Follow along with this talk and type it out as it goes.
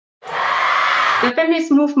The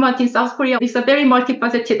feminist movement in South Korea is a very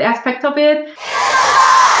multifaceted aspect of it.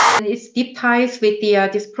 It's deep ties with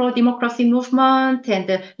this pro-democracy movement and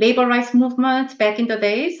the labor rights movement back in the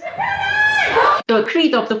days. The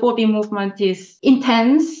creed of the 4B movement is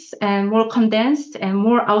intense and more condensed and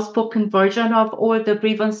more outspoken version of all the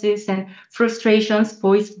grievances and frustrations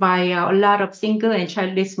voiced by a lot of single and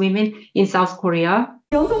childless women in South Korea.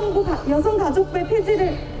 여성 가족부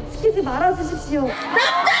폐지를 시키지 말아 주십시오.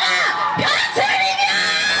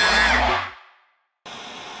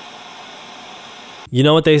 You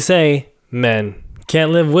know what they say, men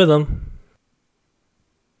can't live with them.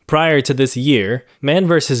 Prior to this year, Man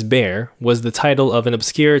vs. Bear was the title of an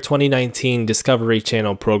obscure 2019 Discovery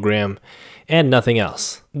Channel program, and nothing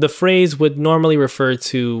else. The phrase would normally refer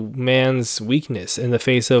to man's weakness in the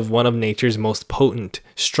face of one of nature's most potent,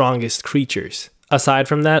 strongest creatures. Aside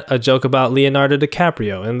from that, a joke about Leonardo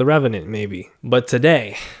DiCaprio and The Revenant, maybe. But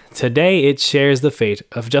today it shares the fate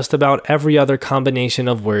of just about every other combination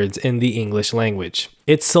of words in the English language.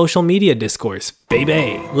 It's social media discourse,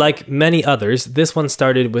 baby! Like many others, this one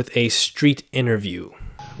started with a street interview.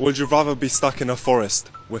 Would you rather be stuck in a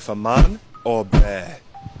forest with a man or a bear?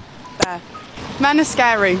 Bear. Man is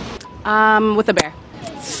scary. With a bear.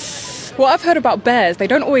 Well, I've heard about bears. They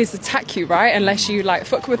don't always attack you, right? Unless you like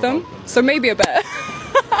fuck with them. So maybe a bear.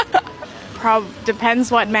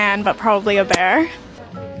 Depends what man, but probably a bear.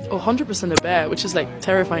 Oh, 100% a bear, which is like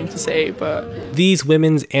terrifying to say, but... These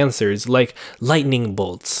women's answers, like lightning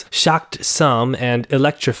bolts, shocked some and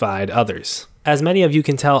electrified others. As many of you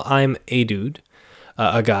can tell, I'm a dude.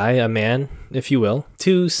 A guy, a man, if you will,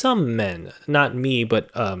 to some men, not me, but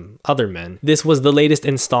other men. This was the latest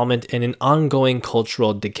installment in an ongoing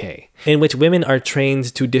cultural decay, in which women are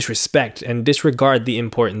trained to disrespect and disregard the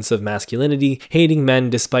importance of masculinity, hating men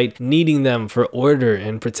despite needing them for order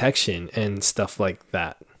and protection and stuff like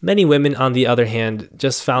that. Many women, on the other hand,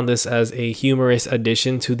 just found this as a humorous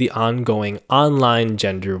addition to the ongoing online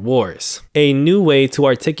gender wars. A new way to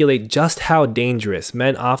articulate just how dangerous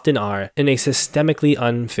men often are in a systemically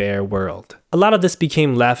unfair world. A lot of this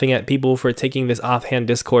became laughing at people for taking this offhand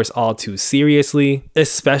discourse all too seriously,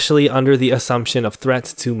 especially under the assumption of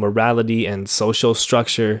threats to morality and social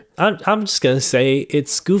structure. I'm just gonna say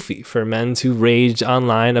it's goofy for men to rage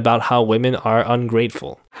online about how women are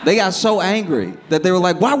ungrateful. They got so angry that they were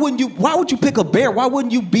like, why would you pick a bear? Why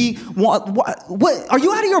wouldn't you be, what, are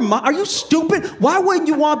you out of your mind? Are you stupid? Why wouldn't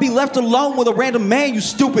you want to be left alone with a random man, you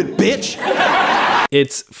stupid bitch?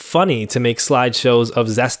 It's funny to make slideshows of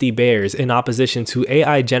zesty bears in opposition to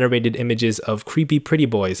AI-generated images of creepy pretty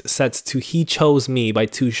boys set to He Chose Me by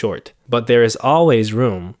Too Short. But there is always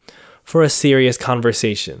room for a serious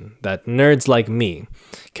conversation that nerds like me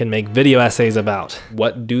can make video essays about.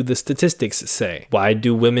 What do the statistics say? Why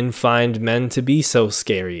do women find men to be so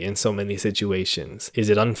scary in so many situations? Is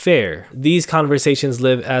it unfair? These conversations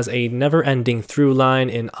live as a never-ending through line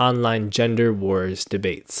in online gender wars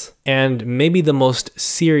debates. And maybe the most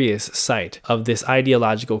serious site of this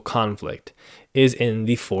ideological conflict is in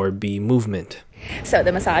the 4B movement. So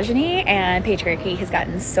the misogyny and patriarchy has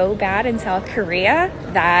gotten so bad in South Korea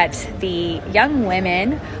that the young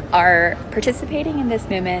women are participating in this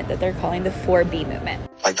movement that they're calling the 4B movement.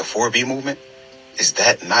 Like the 4B movement? Is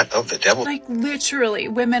that not of the devil? Like literally,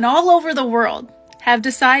 women all over the world have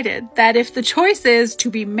decided that if the choice is to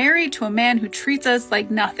be married to a man who treats us like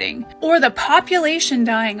nothing, or the population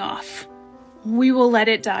dying off, we will let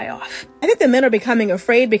it die off. I think the men are becoming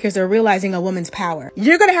afraid because they're realizing a woman's power.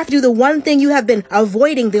 You're going to have to do the one thing you have been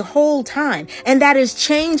avoiding the whole time, and that is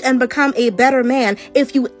change and become a better man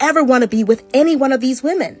if you ever want to be with any one of these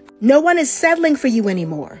women. No one is settling for you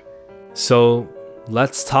anymore. So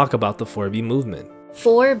let's talk about the 4B movement.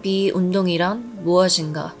 4B 운동이란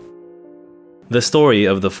무엇인가? The story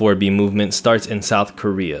of the 4B movement starts in South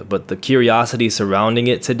Korea, but the curiosity surrounding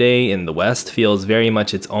it today in the West feels very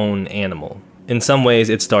much its own animal. In some ways,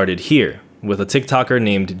 it started here, with a TikToker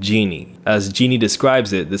named Genie. As Genie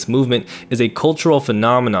describes it, this movement is a cultural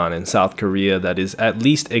phenomenon in South Korea that is at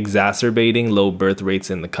least exacerbating low birth rates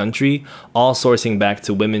in the country, all sourcing back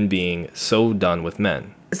to women being so done with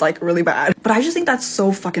men. It's like really bad, but I just think that's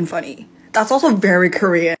so fucking funny. That's also very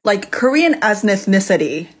Korean. Like, Korean as an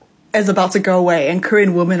ethnicity is about to go away, and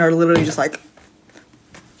Korean women are literally just like...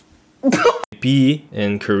 B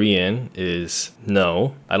in Korean is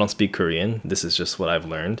no. I don't speak Korean. This is just what I've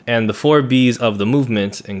learned. And the 4 B's of the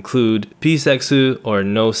movement include 비섹수 or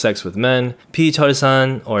no sex with men,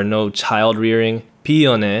 비철산 or no child rearing,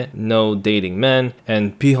 비연애, no dating men,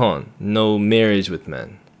 and 비혼, no marriage with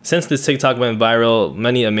men. Since this TikTok went viral,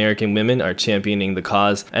 many American women are championing the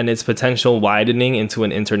cause and its potential widening into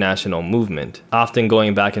an international movement, often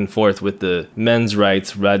going back and forth with the men's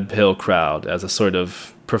rights red pill crowd as a sort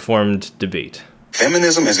of performed debate.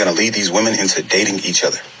 Feminism is going to lead these women into dating each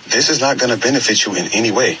other. This is not going to benefit you in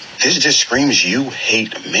any way. This just screams you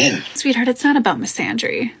hate men. Sweetheart, it's not about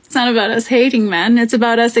misandry. It's not about us hating men. It's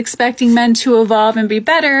about us expecting men to evolve and be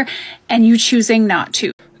better, and you choosing not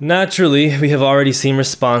to. Naturally, we have already seen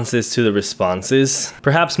responses to the responses.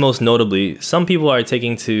 Perhaps most notably, some people are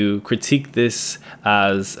taking to critique this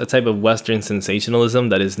as a type of Western sensationalism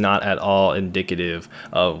that is not at all indicative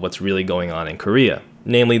of what's really going on in Korea.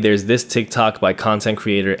 Namely, there's this TikTok by content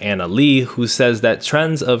creator Anna Lee who says that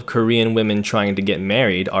trends of Korean women trying to get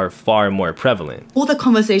married are far more prevalent. All the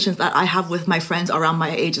conversations that I have with my friends around my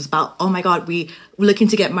age is about, oh my God, we're looking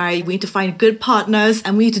to get married, we need to find good partners,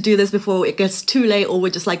 and we need to do this before it gets too late or we're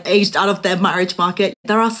just like aged out of their marriage market.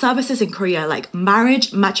 There are services in Korea like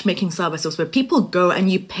marriage matchmaking services where people go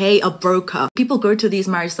and you pay a broker. People go to these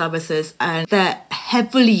marriage services and they're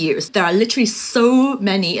heavily used. There are literally so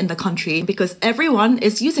many in the country because everyone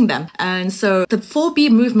is using them. And so the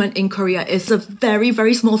 4B movement in Korea is a very,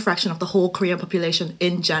 very small fraction of the whole Korean population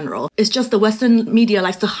in general. It's just the Western media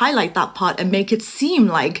likes to highlight that part and make it seem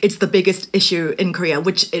like it's the biggest issue in Korea,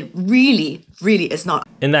 which it really is not.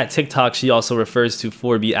 In that TikTok, she also refers to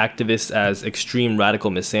 4B activists as extreme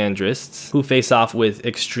radical misandrists who face off with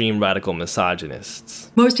extreme radical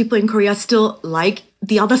misogynists. Most people in Korea still like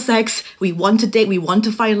the other sex. We want to date, we want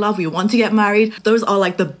to find love, we want to get married. Those are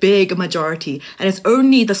like the big majority. And it's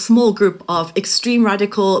only the small group of extreme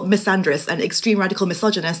radical misandrists and extreme radical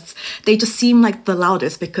misogynists. They just seem like the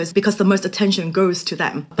loudest because the most attention goes to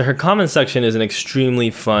them. Her comment section is an extremely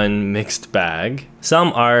fun mixed bag.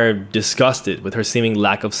 Some are disgusted with her seeming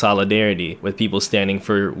lack of solidarity with people standing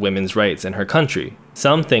for women's rights in her country.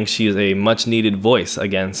 Some think she is a much-needed voice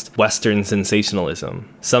against Western sensationalism.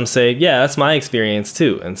 Some say, yeah, that's my experience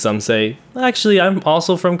too. And some say, actually, I'm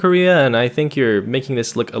also from Korea and I think you're making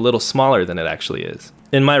this look a little smaller than it actually is.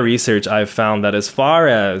 In my research, I've found that as far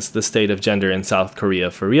as the state of gender in South Korea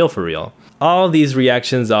for real, all these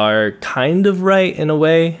reactions are kind of right in a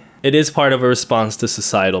way. It is part of a response to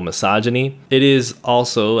societal misogyny. It is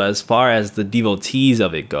also, as far as the devotees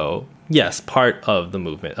of it go, yes, part of the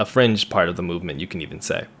movement, a fringe part of the movement, you can even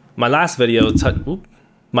say. My last video,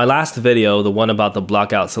 the one about the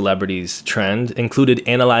blockout celebrities trend, included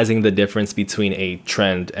analyzing the difference between a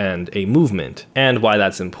trend and a movement, and why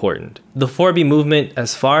that's important. The 4B movement,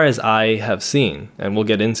 as far as I have seen, and we'll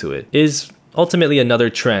get into it, is ultimately another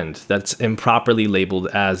trend that's improperly labeled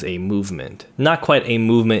as a movement. Not quite a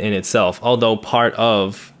movement in itself, although part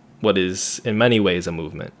of what is in many ways a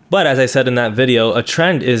movement. But as I said in that video, a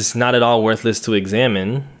trend is not at all worthless to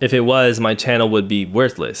examine. If it was, my channel would be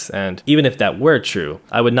worthless, and even if that were true,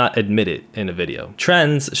 I would not admit it in a video.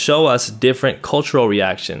 Trends show us different cultural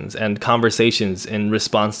reactions and conversations in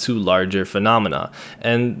response to larger phenomena,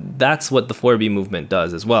 and that's what the 4B movement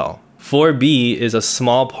does as well. 4B is a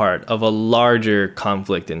small part of a larger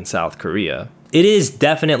conflict in South Korea. It is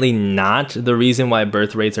definitely not the reason why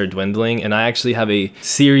birth rates are dwindling, and I actually have a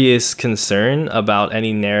serious concern about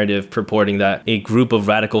any narrative purporting that a group of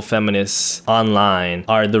radical feminists online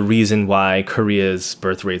are the reason why Korea's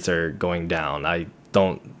birth rates are going down. I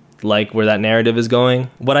don't like where that narrative is going.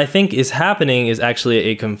 What I think is happening is actually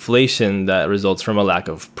a conflation that results from a lack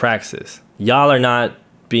of praxis. Y'all are not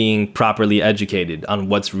being properly educated on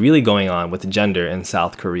what's really going on with gender in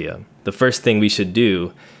South Korea. The first thing we should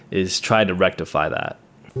do is try to rectify that.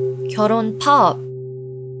 결혼 파업.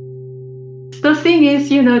 The thing is,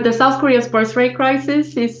 the South Korea's birth rate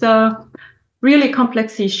crisis is a really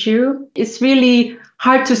complex issue. It's really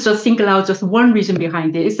hard to just single out just one reason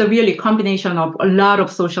behind it. It's a really combination of a lot of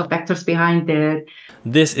social factors behind it.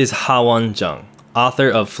 This is Hawon Jung, author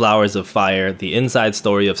of Flowers of Fire, the inside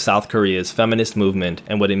story of South Korea's feminist movement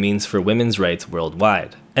and what it means for women's rights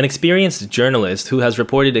worldwide. An experienced journalist who has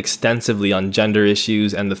reported extensively on gender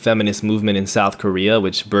issues and the feminist movement in South Korea,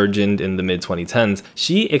 which burgeoned in the mid-2010s,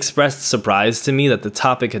 she expressed surprise to me that the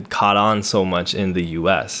topic had caught on so much in the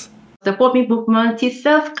US. The 4B movement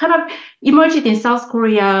itself kind of emerged in South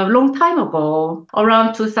Korea a long time ago,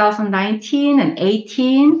 around 2019 and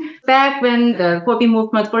 18. Back when the 4B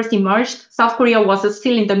movement first emerged, South Korea was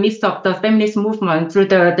still in the midst of the feminist movement through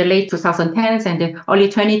the late 2010s and the early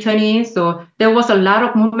 2020s. So there was a lot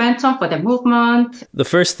of momentum for the movement. The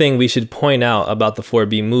first thing we should point out about the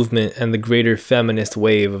 4B movement and the greater feminist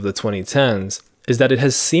wave of the 2010s is that it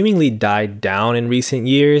has seemingly died down in recent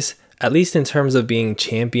years, at least in terms of being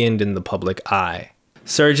championed in the public eye.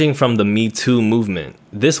 Surging from the Me Too movement,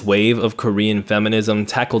 this wave of Korean feminism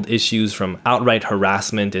tackled issues from outright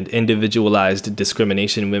harassment and individualized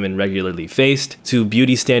discrimination women regularly faced, to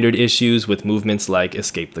beauty standard issues with movements like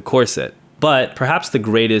Escape the Corset. But perhaps the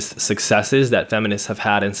greatest successes that feminists have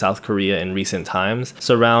had in South Korea in recent times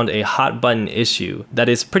surround a hot-button issue that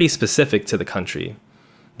is pretty specific to the country: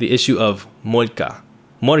 the issue of 몰카.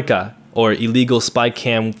 몰카, or illegal spy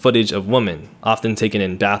cam footage of women, often taken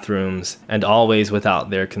in bathrooms and always without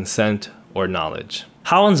their consent or knowledge.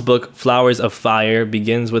 Hawon's book Flowers of Fire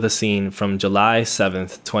begins with a scene from July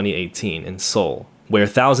 7th, 2018 in Seoul, where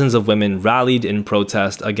thousands of women rallied in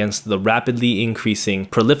protest against the rapidly increasing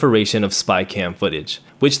proliferation of spy cam footage,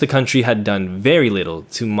 which the country had done very little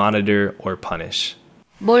to monitor or punish.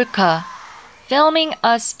 몰카. Filming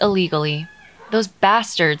us illegally. Those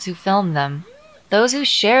bastards who film them. Those who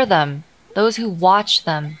share them, those who watch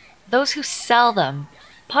them, those who sell them,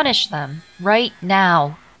 punish them right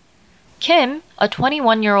now. Kim, a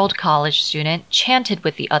 21-year-old college student, chanted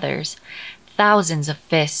with the others, thousands of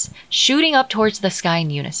fists shooting up towards the sky in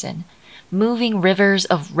unison. Moving rivers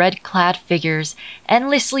of red-clad figures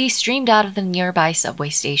endlessly streamed out of the nearby subway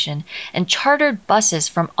station, and chartered buses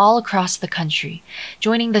from all across the country,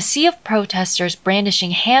 joining the sea of protesters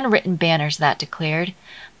brandishing handwritten banners that declared,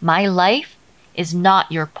 "My life is not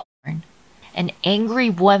your porn. An angry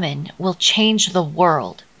woman will change the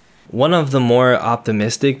world." One of the more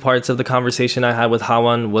optimistic parts of the conversation I had with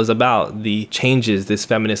Hawon was about the changes this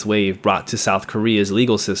feminist wave brought to South Korea's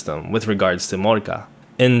legal system with regards to 몰카.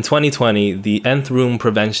 In 2020, the Nth Room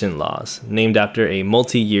Prevention Laws, named after a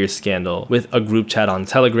multi-year scandal with a group chat on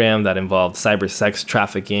Telegram that involved cyber sex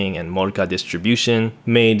trafficking and 몰카 distribution,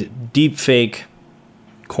 made deepfake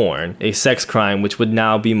porn a sex crime which would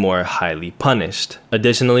now be more highly punished.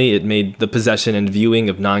 Additionally, it made the possession and viewing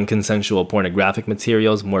of non-consensual pornographic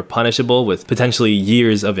materials more punishable with potentially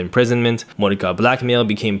years of imprisonment. 몰카 blackmail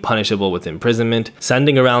became punishable with imprisonment.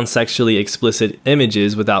 Sending around sexually explicit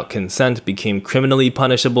images without consent became criminally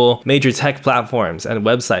punishable. Major tech platforms and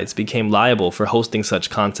websites became liable for hosting such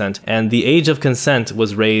content, and the age of consent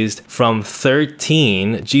was raised from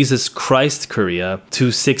 13, Jesus Christ Korea,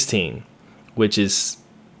 to 16, which is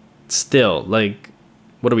still, like,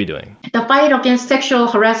 what are we doing? The fight against sexual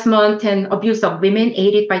harassment and abuse of women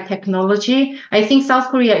aided by technology, I think South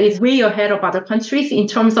Korea is way ahead of other countries in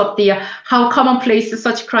terms of how commonplace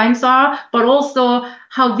such crimes are, but also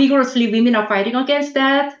how vigorously women are fighting against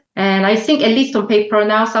that. And I think, at least on paper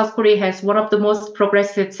now, South Korea has one of the most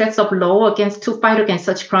progressive sets of law to fight against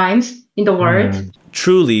such crimes in the world.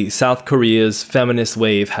 Truly, South Korea's feminist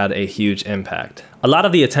wave had a huge impact. A lot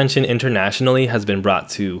of the attention internationally has been brought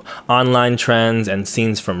to online trends and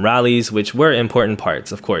scenes from rallies, which were important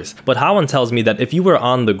parts, of course. But Hawon tells me that if you were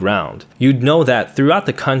on the ground, you'd know that throughout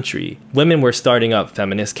the country, women were starting up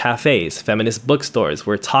feminist cafes, feminist bookstores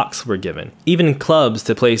where talks were given, even clubs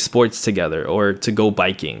to play sports together or to go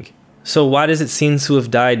biking. So why does it seem to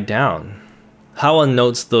have died down? Hawon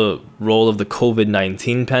notes the role of the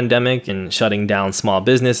COVID-19 pandemic in shutting down small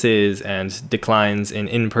businesses and declines in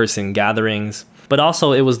in-person gatherings. But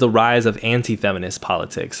also it was the rise of anti-feminist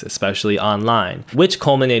politics, especially online, which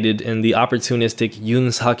culminated in the opportunistic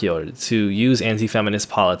Yoon Suk-yeol to use anti-feminist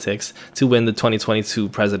politics to win the 2022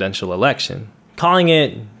 presidential election. Calling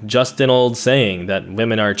it just an old saying that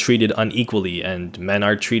women are treated unequally and men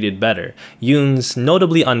are treated better, Yoon's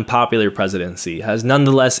notably unpopular presidency has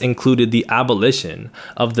nonetheless included the abolition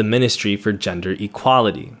of the Ministry for Gender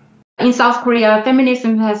Equality. In South Korea,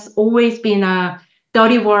 feminism has always been a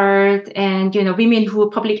dirty word, and women who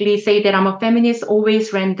publicly say that I'm a feminist always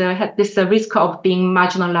had this risk of being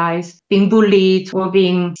marginalized, being bullied, or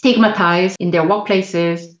being stigmatized in their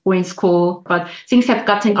workplaces or in school. But things have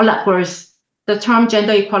gotten a lot worse. The term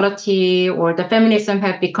gender equality or the feminism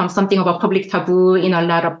have become something of a public taboo in a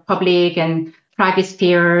lot of public and private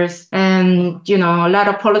spheres. And, a lot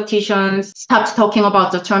of politicians stopped talking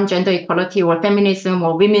about the term gender equality or feminism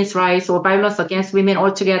or women's rights or violence against women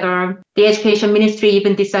altogether. The education ministry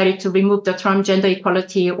even decided to remove the term gender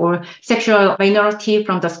equality or sexual minority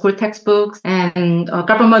from the school textbooks, and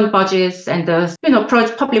government budgets and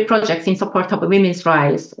public projects in support of women's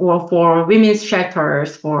rights or for women's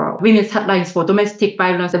shelters, for women's hotlines for domestic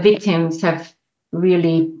violence. The victims have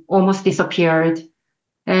really almost disappeared.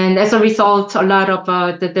 And as a result, a lot of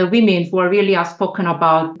the women who are really outspoken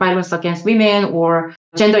about violence against women or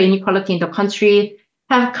gender inequality in the country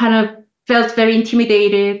have kind of felt very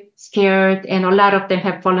intimidated, scared, and a lot of them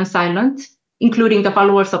have fallen silent, including the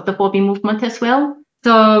followers of the Bobby movement as well.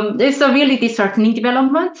 So it's a really disheartening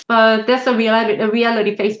development, but that's a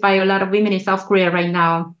reality faced by a lot of women in South Korea right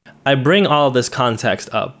now. I bring all of this context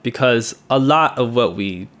up because a lot of what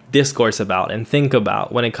we discourse about and think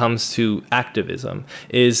about when it comes to activism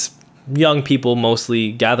is young people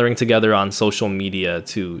mostly gathering together on social media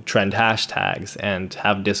to trend hashtags and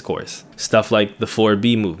have discourse. Stuff like the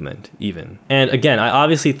 4B movement, even. And again, I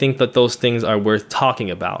obviously think that those things are worth talking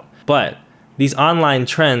about, but these online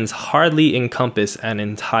trends hardly encompass an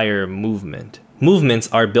entire movement.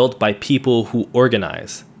 Movements are built by people who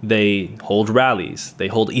organize. They hold rallies, they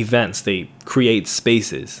hold events, they create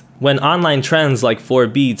spaces. When online trends like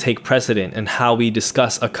 4B take precedent in how we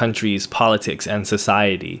discuss a country's politics and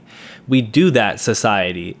society, we do that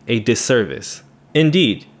society a disservice.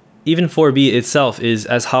 Indeed, even 4B itself is,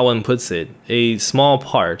 as Hawon puts it, a small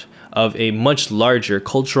part of a much larger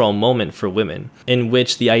cultural moment for women, in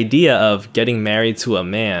which the idea of getting married to a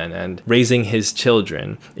man and raising his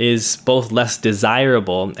children is both less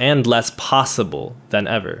desirable and less possible than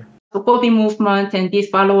ever. The 4B movement and these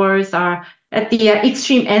followers are at the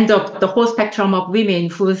extreme end of the whole spectrum of women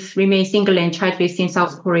who remain single and childless in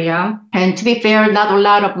South Korea. And to be fair, not a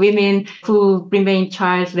lot of women who remain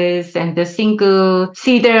childless and single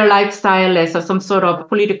see their lifestyle as some sort of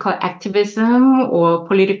political activism or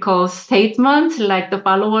political statement like the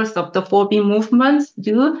followers of the 4B movement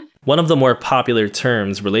do. One of the more popular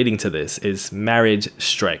terms relating to this is marriage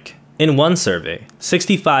strike. In one survey,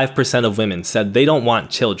 65% of women said they don't want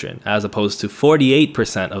children, as opposed to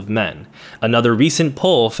 48% of men. Another recent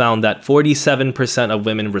poll found that 47% of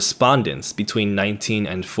women respondents between 19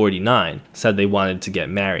 and 49 said they wanted to get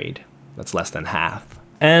married. That's less than half.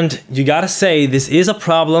 And you gotta say, this is a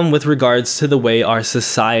problem with regards to the way our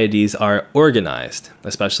societies are organized,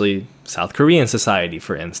 especially South Korean society,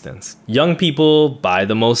 for instance. Young people buy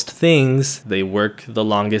the most things, they work the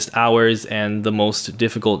longest hours and the most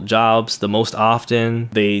difficult jobs the most often,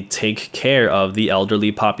 they take care of the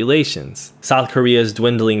elderly populations. South Korea's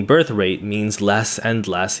dwindling birth rate means less and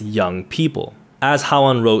less young people. As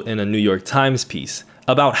Hawon wrote in a New York Times piece,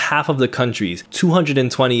 about half of the country's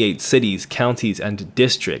 228 cities, counties, and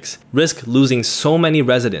districts risk losing so many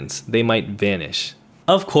residents they might vanish.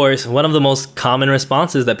 Of course, one of the most common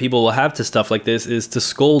responses that people will have to stuff like this is to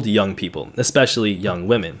scold young people, especially young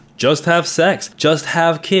women. Just have sex, just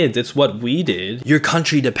have kids, it's what we did. Your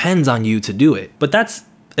country depends on you to do it. But that's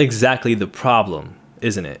exactly the problem,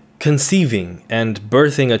 isn't it? Conceiving and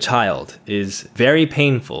birthing a child is very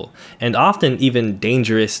painful and often even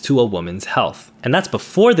dangerous to a woman's health. And that's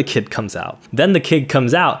before the kid comes out. Then the kid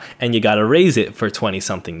comes out and you gotta raise it for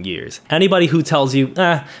 20-something years. Anybody who tells you,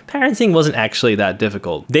 parenting wasn't actually that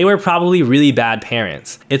difficult, they were probably really bad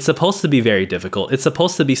parents. It's supposed to be very difficult. It's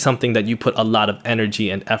supposed to be something that you put a lot of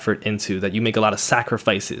energy and effort into, that you make a lot of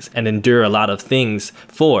sacrifices and endure a lot of things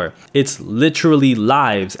for. It's literally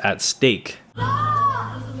lives at stake.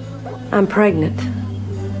 I'm pregnant.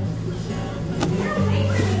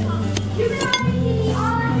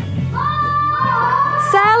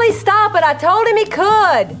 Sally, stop it! I told him he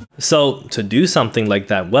could! So, to do something like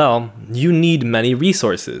that well, you need many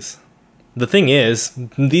resources. The thing is,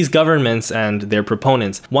 these governments and their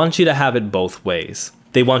proponents want you to have it both ways.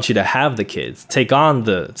 They want you to have the kids, take on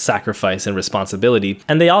the sacrifice and responsibility,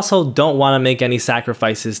 and they also don't want to make any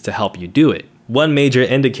sacrifices to help you do it. One major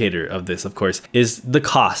indicator of this, of course, is the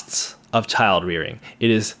costs of child rearing. It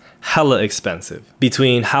is hella expensive.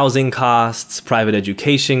 Between housing costs, private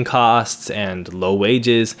education costs, and low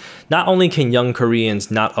wages, not only can young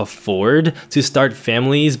Koreans not afford to start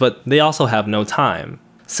families, but they also have no time.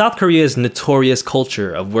 South Korea's notorious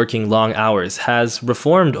culture of working long hours has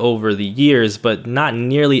reformed over the years, but not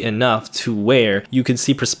nearly enough to where you could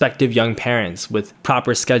see prospective young parents with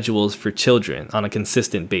proper schedules for children on a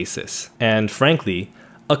consistent basis. And frankly,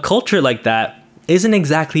 a culture like that isn't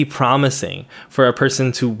exactly promising for a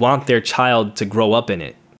person to want their child to grow up in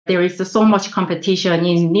it. There is so much competition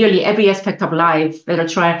in nearly every aspect of life,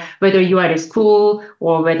 whether you are at school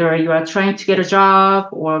or whether you are trying to get a job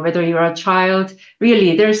or whether you are a child.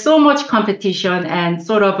 Really, there's so much competition and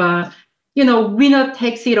sort of a, winner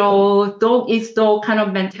takes it all, dog eats dog kind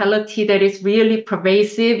of mentality that is really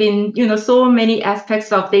pervasive in, so many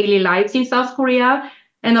aspects of daily lives in South Korea.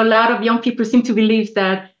 And a lot of young people seem to believe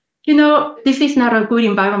that this is not a good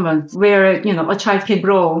environment where, a child can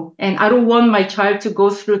grow. And I don't want my child to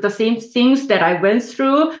go through the same things that I went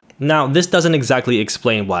through. Now, this doesn't exactly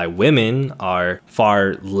explain why women are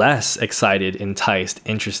far less excited, enticed,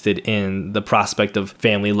 interested in the prospect of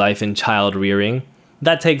family life and child rearing.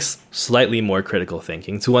 That takes slightly more critical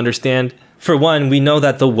thinking to understand. For one, we know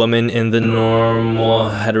that the woman in the normal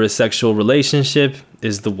heterosexual relationship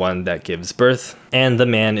is the one that gives birth, and the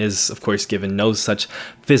man is, of course, given no such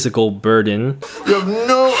physical burden. You have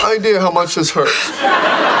no idea how much this hurts.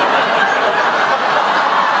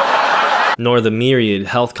 Nor the myriad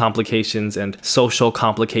health complications and social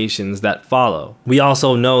complications that follow. We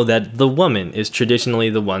also know that the woman is traditionally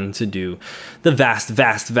the one to do the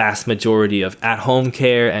vast majority of at-home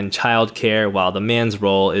care and child care, while the man's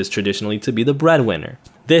role is traditionally to be the breadwinner.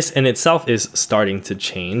 This in itself is starting to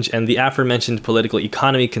change, and the aforementioned political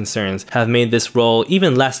economy concerns have made this role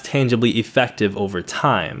even less tangibly effective over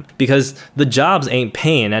time, because the jobs ain't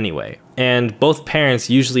paying anyway, and both parents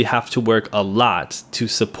usually have to work a lot to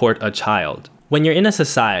support a child. When you're in a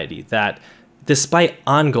society that, despite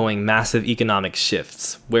ongoing massive economic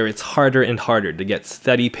shifts, where it's harder and harder to get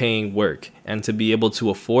steady paying work and to be able to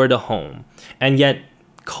afford a home, and yet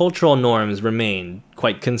cultural norms remain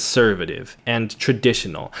quite conservative and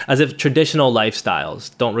traditional, as if traditional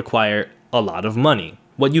lifestyles don't require a lot of money.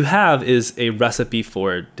 What you have is a recipe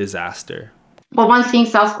for disaster. For one thing,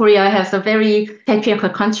 South Korea has a very patriarchal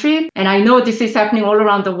country, and I know this is happening all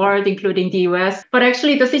around the world, including the US. But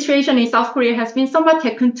actually, the situation in South Korea has been somewhat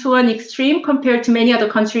taken to an extreme compared to many other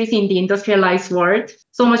countries in the industrialized world.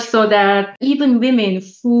 So much so that even women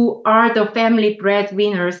who are the family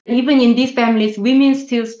breadwinners, even in these families, women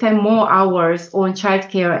still spend more hours on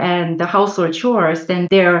childcare and the household chores than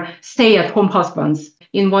their stay-at-home husbands.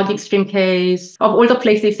 In one extreme case, of all the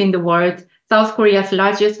places in the world, South Korea's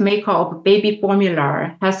largest maker of baby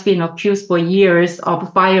formula has been accused for years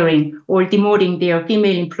of firing or demoting their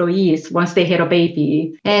female employees once they had a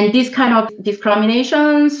baby. And these kind of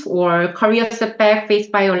discriminations or career setback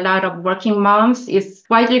faced by a lot of working moms is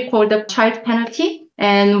widely called the child penalty.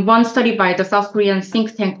 And one study by the South Korean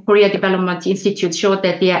think tank Korea Development Institute showed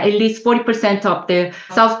that at least 40% of the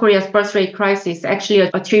South Korea's birth rate crisis actually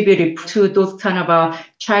attributed to those kind of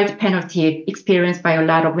child penalty experienced by a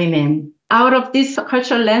lot of women. Out of this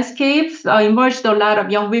cultural landscape emerged a lot of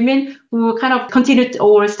young women who kind of continued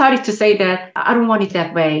or started to say that, I don't want it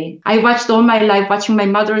that way. I watched all my life watching my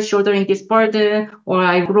mother shouldering this burden, or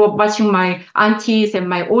I grew up watching my aunties and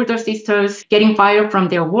my older sisters getting fired from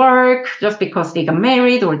their work just because they got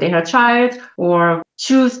married or they had a child, or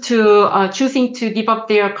choosing to give up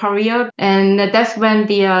their career. And that's when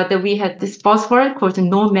we had this buzzword called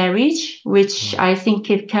no marriage, which I think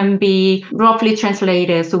it can be roughly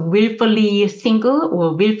translated as willfully single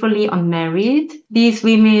or willfully unmarried. These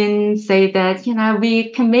women say that,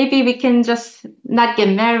 we can just not get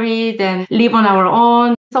married and live on our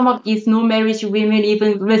own. Some of these no marriage women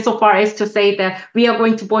even went so far as to say that we are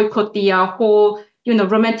going to boycott the whole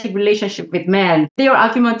romantic relationship with men. Their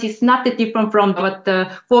argument is not that different from what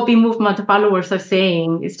the 4B movement followers are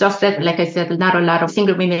saying. It's just that, like I said, not a lot of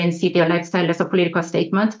single women see their lifestyle as a political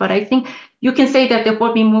statement. But I think you can say that the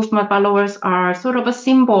 4B movement followers are sort of a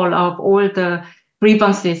symbol of all the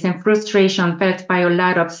grievances and frustration felt by a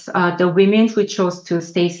lot of the women who chose to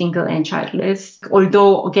stay single and childless.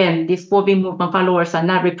 Although, again, these 4B movement followers are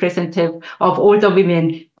not representative of all the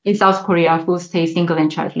women in South Korea who stay single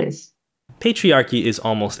and childless. Patriarchy is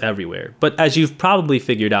almost everywhere, but as you've probably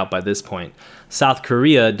figured out by this point, South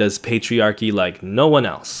Korea does patriarchy like no one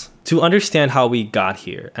else. To understand how we got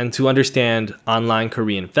here, and to understand online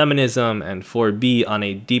Korean feminism and 4B on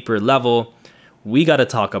a deeper level, we gotta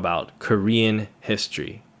talk about Korean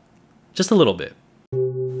history. Just a little bit.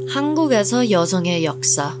 한국에서 여성의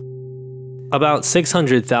역사. About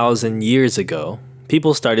 600,000 years ago,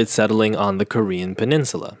 people started settling on the Korean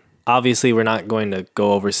peninsula. Obviously, we're not going to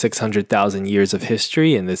go over 600,000 years of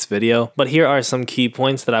history in this video, but here are some key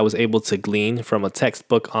points that I was able to glean from a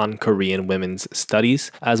textbook on Korean women's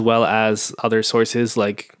studies, as well as other sources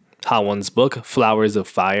like Hawon's book, Flowers of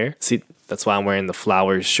Fire. See, that's why I'm wearing the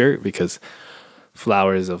flowers shirt, because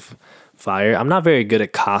flowers of fire. I'm not very good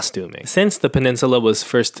at costuming. Since the peninsula was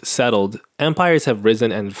first settled, empires have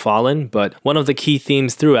risen and fallen, but one of the key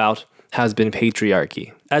themes throughout has been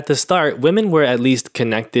patriarchy. At the start, women were at least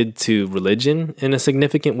connected to religion in a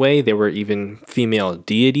significant way. There were even female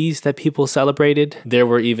deities that people celebrated. There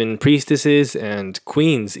were even priestesses and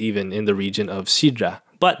queens even in the region of Shidra.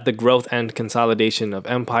 But the growth and consolidation of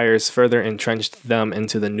empires further entrenched them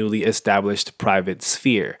into the newly established private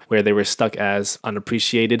sphere, where they were stuck as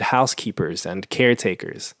unappreciated housekeepers and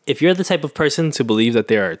caretakers. If you're the type of person to believe that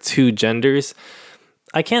there are two genders,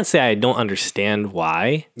 I can't say I don't understand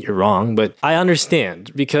why. You're wrong, but I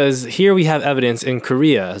understand, because here we have evidence in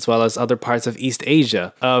Korea, as well as other parts of East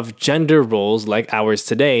Asia, of gender roles like ours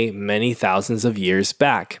today many thousands of years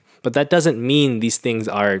back. But that doesn't mean these things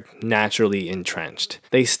are naturally entrenched.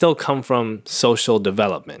 They still come from social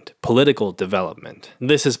development, political development.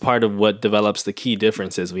 This is part of what develops the key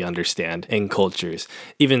differences we understand in cultures,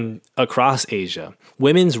 even across Asia.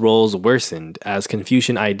 Women's roles worsened as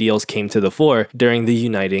Confucian ideals came to the fore during the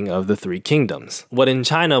uniting of the three kingdoms. What in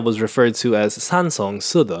China was referred to as Sansong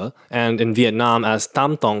Sude, and in Vietnam as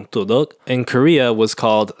Tam Tong Tuduk, in Korea was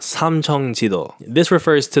called Samchong Jido. This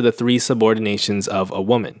refers to the three subordinations of a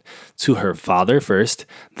woman, to her father first,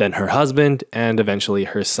 then her husband, and eventually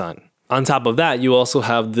her son. On top of that, you also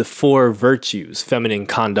have the four virtues: feminine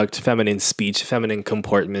conduct, feminine speech, feminine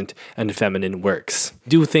comportment, and feminine works.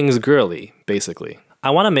 Do things girly, basically. I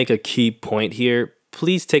want to make a key point here.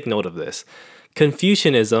 Please take note of this.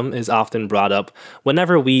 Confucianism is often brought up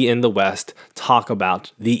whenever we in the West talk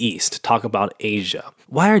about the East, talk about Asia.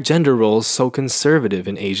 Why are gender roles so conservative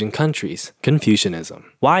in Asian countries? Confucianism.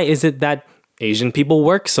 Why is it that Asian people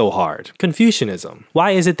work so hard? Confucianism.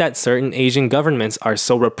 Why is it that certain Asian governments are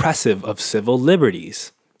so repressive of civil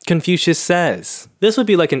liberties? Confucius says. This would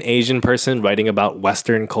be like an Asian person writing about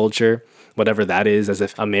Western culture, whatever that is, as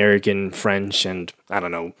if American, French, and I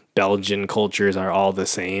don't know, Belgian cultures are all the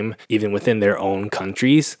same, even within their own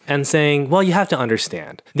countries, and saying, well, you have to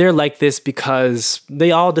understand, they're like this because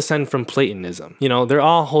they all descend from Platonism. You know, they're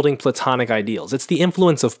all holding Platonic ideals. It's the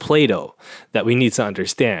influence of Plato that we need to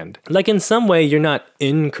understand. Like, in some way, you're not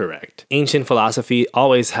incorrect. Ancient philosophy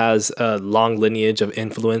always has a long lineage of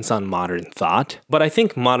influence on modern thought, but I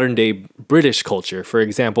think modern day British culture, for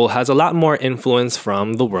example, has a lot more influence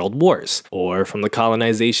from the world wars, or from the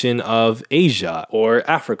colonization of Asia, or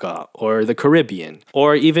Africa, or the Caribbean,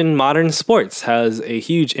 or even modern sports has a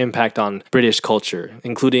huge impact on British culture,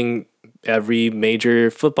 including every major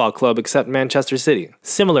football club except Manchester City.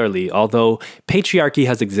 Similarly, although patriarchy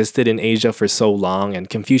has existed in Asia for so long and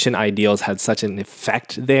Confucian ideals had such an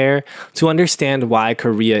effect there, to understand why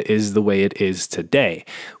Korea is the way it is today,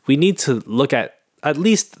 we need to look at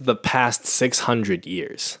least the past 600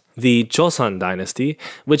 years. The Joseon dynasty,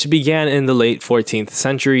 which began in the late 14th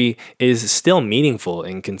century, is still meaningful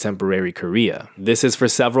in contemporary Korea. This is for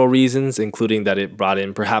several reasons, including that it brought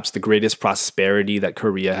in perhaps the greatest prosperity that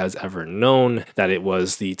Korea has ever known, that it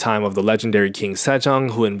was the time of the legendary King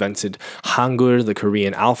Sejong, who invented Hangul, the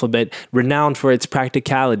Korean alphabet, renowned for its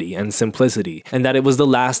practicality and simplicity, and that it was the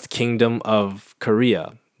last kingdom of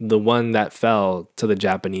Korea, the one that fell to the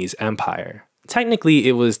Japanese Empire. Technically,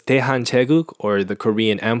 it was Daehan-chaeguk, or the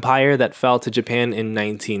Korean Empire, that fell to Japan in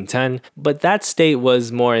 1910, but that state was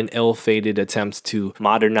more an ill-fated attempt to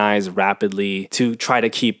modernize rapidly, to try to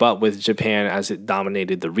keep up with Japan as it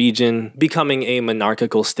dominated the region, becoming a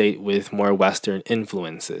monarchical state with more Western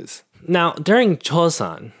influences. Now, during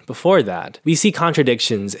Joseon, before that, we see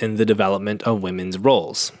contradictions in the development of women's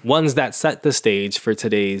roles, ones that set the stage for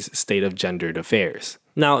today's state of gendered affairs.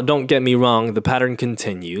 Now, don't get me wrong, the pattern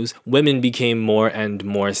continues. Women became more and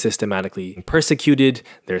more systematically persecuted,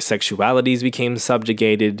 their sexualities became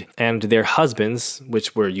subjugated, and their husbands,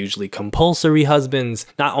 which were usually compulsory husbands,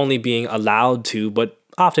 not only being allowed to, but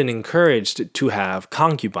often encouraged to have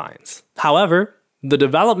concubines. However, the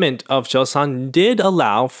development of Joseon did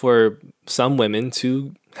allow for some women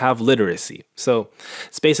to have literacy. So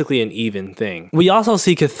it's basically an even thing. We also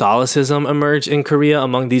see Catholicism emerge in Korea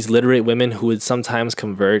among these literate women who would sometimes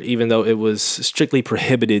convert, even though it was strictly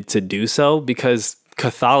prohibited to do so, because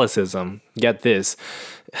Catholicism, get this,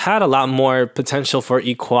 had a lot more potential for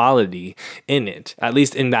equality in it, at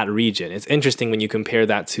least in that region. It's interesting when you compare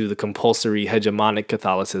that to the compulsory hegemonic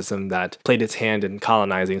Catholicism that played its hand in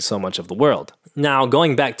colonizing so much of the world. Now,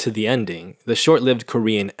 going back to the ending, the short-lived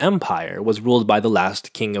Korean Empire was ruled by the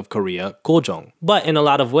last king of Korea, Gojong. But in a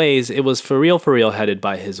lot of ways, it was for real headed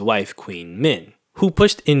by his wife, Queen Min, who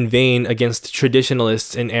pushed in vain against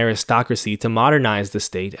traditionalists and aristocracy to modernize the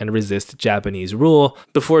state and resist Japanese rule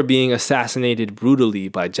before being assassinated brutally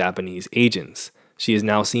by Japanese agents. She is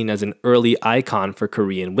now seen as an early icon for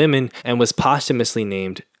Korean women and was posthumously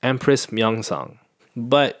named Empress Myeongsong.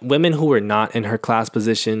 But women who were not in her class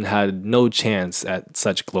position had no chance at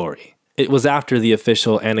such glory. It was after the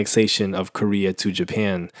official annexation of Korea to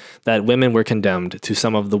Japan that women were condemned to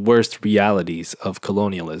some of the worst realities of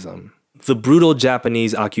colonialism. The brutal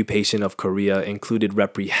Japanese occupation of Korea included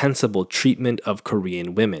reprehensible treatment of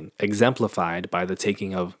Korean women, exemplified by the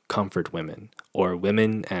taking of comfort women, or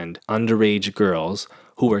women and underage girls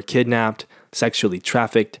who were kidnapped, sexually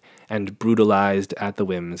trafficked, and brutalized at the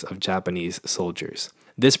whims of Japanese soldiers.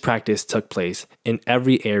 This practice took place in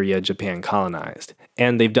every area Japan colonized,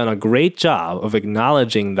 and they've done a great job of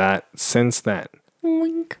acknowledging that since then.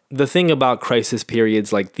 Wink. The thing about crisis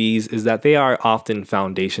periods like these is that they are often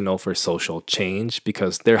foundational for social change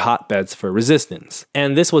because they're hotbeds for resistance.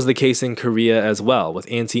 And this was the case in Korea as well,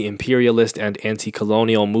 with anti-imperialist and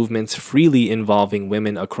anti-colonial movements freely involving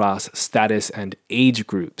women across status and age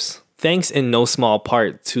groups. Thanks in no small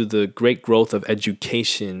part to the great growth of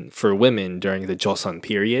education for women during the Joseon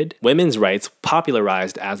period, women's rights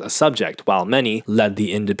popularized as a subject, while many led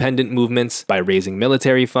the independent movements by raising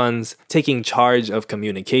military funds, taking charge of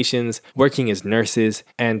communications, working as nurses,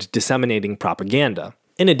 and disseminating propaganda.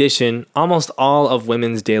 In addition, almost all of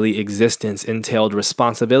women's daily existence entailed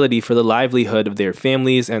responsibility for the livelihood of their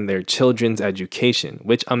families and their children's education,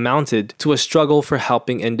 which amounted to a struggle for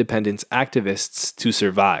helping independence activists to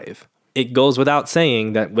survive. It goes without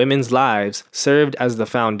saying that women's lives served as the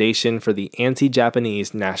foundation for the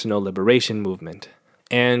anti-Japanese national liberation movement.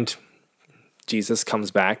 And Jesus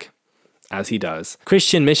comes back, as he does.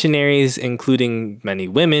 Christian missionaries, including many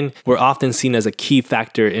women, were often seen as a key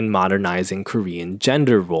factor in modernizing Korean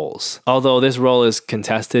gender roles, although this role is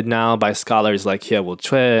contested now by scholars like Hye-woo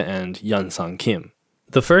Choi and Yeon-sung Kim.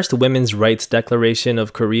 The first Women's Rights Declaration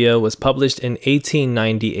of Korea was published in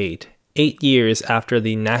 1898. 8 years after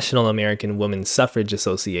the National American Women's Suffrage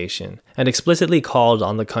Association, and explicitly called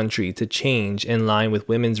on the country to change in line with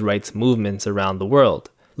women's rights movements around the world.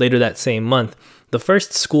 Later that same month, the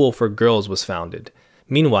first school for girls was founded.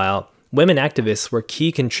 Meanwhile, women activists were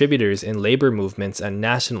key contributors in labor movements and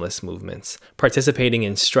nationalist movements, participating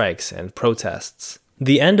in strikes and protests.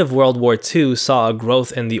 The end of World War II saw a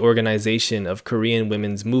growth in the organization of Korean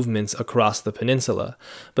women's movements across the peninsula,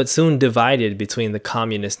 but soon divided between the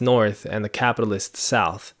communist North and the capitalist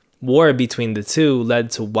South. War between the two led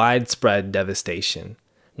to widespread devastation.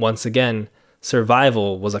 Once again,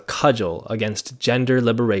 survival was a cudgel against gender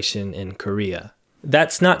liberation in Korea.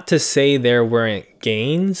 That's not to say there weren't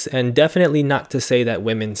gains, and definitely not to say that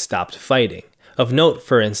women stopped fighting. Of note,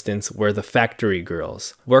 for instance, were the factory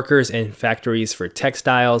girls, workers in factories for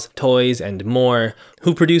textiles, toys, and more,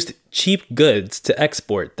 who produced cheap goods to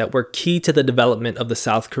export that were key to the development of the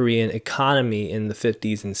South Korean economy in the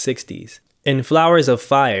 50s and 60s. In Flowers of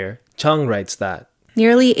Fire, Jung writes that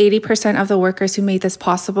nearly 80% of the workers who made this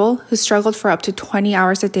possible, who struggled for up to 20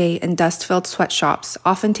 hours a day in dust-filled sweatshops,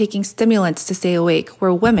 often taking stimulants to stay awake,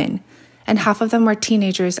 were women, and half of them were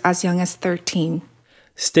teenagers as young as 13.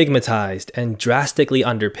 Stigmatized and drastically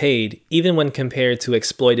underpaid, even when compared to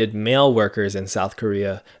exploited male workers in South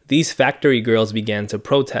Korea, these factory girls began to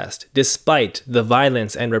protest, despite the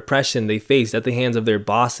violence and repression they faced at the hands of their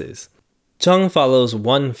bosses. Jung follows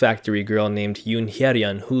one factory girl named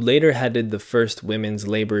Haeryun, who later headed the first women's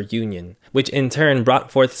labor union, which in turn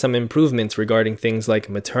brought forth some improvements regarding things like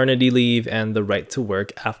maternity leave and the right to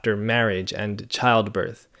work after marriage and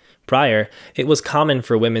childbirth. Prior, it was common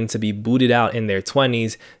for women to be booted out in their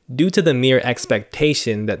 20s due to the mere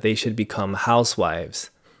expectation that they should become housewives.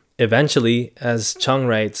 Eventually, as Chung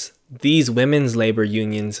writes, these women's labor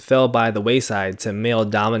unions fell by the wayside to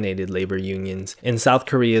male-dominated labor unions in South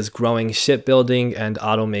Korea's growing shipbuilding and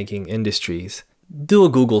automaking industries. Do a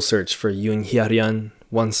Google search for Yoon Haeryun,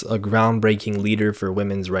 once a groundbreaking leader for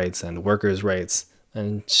women's rights and workers' rights,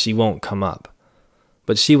 and she won't come up.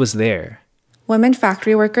 But she was there. Women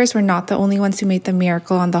factory workers were not the only ones who made the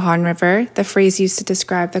miracle on the Han River, the phrase used to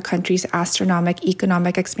describe the country's astronomical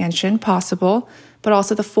economic expansion, possible, but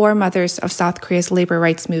also the foremothers of South Korea's labor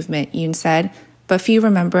rights movement, Yoon said, but few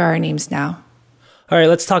remember our names now. All right,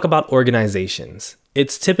 let's talk about organizations.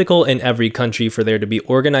 It's typical in every country for there to be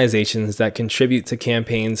organizations that contribute to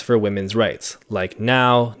campaigns for women's rights, like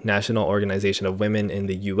NOW, National Organization of Women in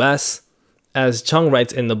the US. As Chung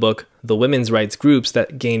writes in the book, the women's rights groups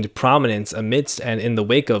that gained prominence amidst and in the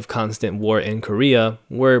wake of constant war in Korea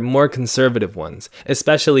were more conservative ones,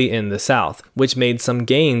 especially in the South, which made some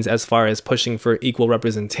gains as far as pushing for equal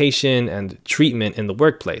representation and treatment in the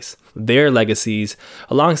workplace. Their legacies,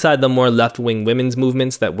 alongside the more left-wing women's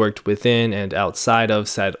movements that worked within and outside of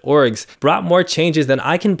said orgs, brought more changes than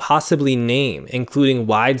I can possibly name, including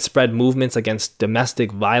widespread movements against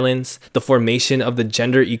domestic violence, the formation of the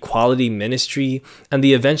Gender Equality Ministry, and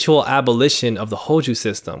the eventual abolition of the Hoju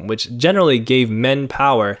system, which generally gave men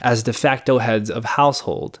power as de facto heads of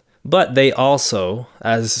household. But they also,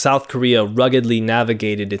 as South Korea ruggedly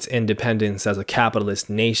navigated its independence as a capitalist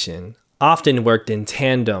nation, often worked in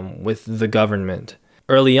tandem with the government.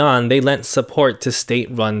 Early on, they lent support to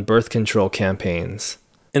state-run birth control campaigns.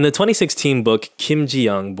 In the 2016 book Kim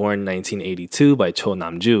Ji-young, born 1982 by Cho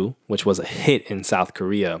Nam-ju, which was a hit in South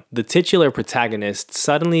Korea, the titular protagonist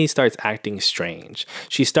suddenly starts acting strange.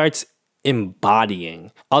 She starts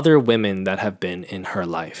embodying other women that have been in her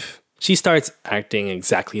life. She starts acting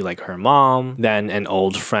exactly like her mom, then an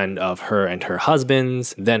old friend of her and her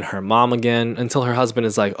husband's, then her mom again, until her husband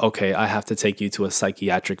is like, okay, I have to take you to a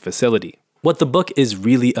psychiatric facility. What the book is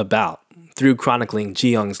really about, through chronicling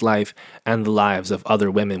Ji-young's life and the lives of other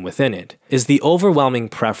women within it, is the overwhelming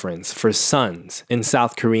preference for sons in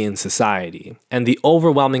South Korean society and the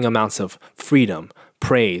overwhelming amounts of freedom,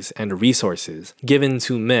 praise, and resources given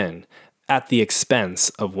to men at the expense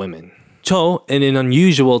of women. Cho, in an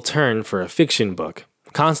unusual turn for a fiction book,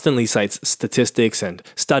 constantly cites statistics and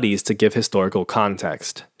studies to give historical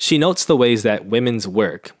context. She notes the ways that women's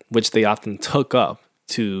work, which they often took up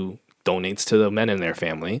to donates to the men in their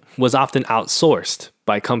family, was often outsourced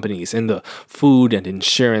by companies in the food and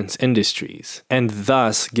insurance industries, and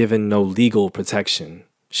thus given no legal protection.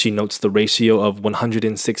 She notes the ratio of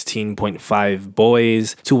 116.5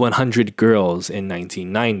 boys to 100 girls in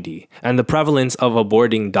 1990, and the prevalence of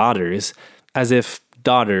aborting daughters, as if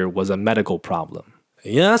daughter was a medical problem.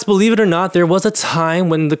 Yes, believe it or not, there was a time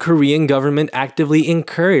when the Korean government actively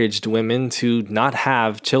encouraged women to not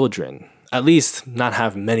have children. At least, not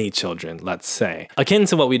have many children, let's say. Akin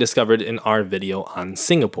to what we discovered in our video on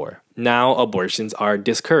Singapore. Now, abortions are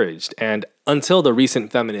discouraged, and until the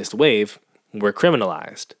recent feminist wave, were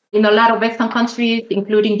criminalized. In a lot of Western countries,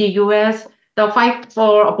 including the US, the fight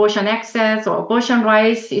for abortion access or abortion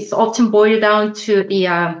rights is often boiled down to the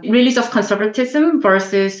religious conservatism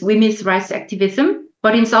versus women's rights activism.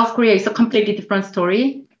 But in South Korea, it's a completely different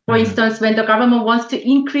story. For instance, when the government wants to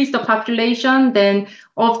increase the population, then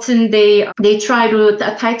often they try to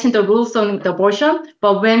tighten the rules on the abortion.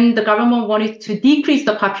 But when the government wanted to decrease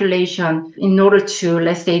the population in order to,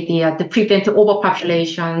 let's say, the prevent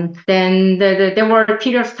overpopulation, then there were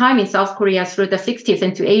periods of time in South Korea through the 60s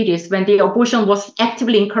and to 80s when the abortion was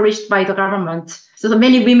actively encouraged by the government. So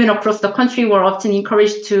many women across the country were often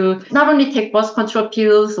encouraged to not only take birth control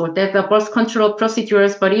pills or the birth control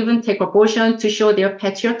procedures, but even take abortion to show their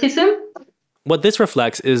patriotism. What this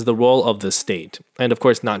reflects is the role of the state, and of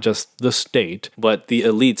course not just the state, but the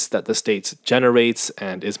elites that the state generates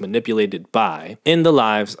and is manipulated by in the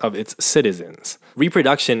lives of its citizens.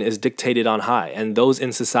 Reproduction is dictated on high, and those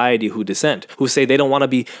in society who dissent, who say they don't want to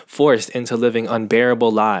be forced into living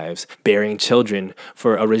unbearable lives, bearing children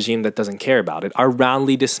for a regime that doesn't care about it, are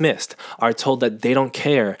roundly dismissed, are told that they don't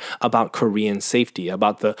care about Korean safety,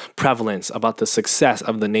 about the prevalence, about the success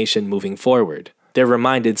of the nation moving forward. They're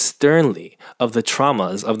reminded sternly of the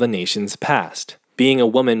traumas of the nation's past. Being a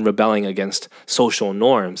woman rebelling against social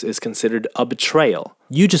norms is considered a betrayal.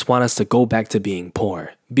 You just want us to go back to being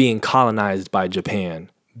poor, being colonized by Japan,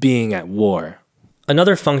 being at war.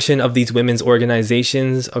 Another function of these women's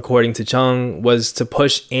organizations, according to Jung, was to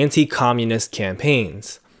push anti-communist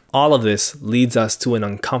campaigns. All of this leads us to an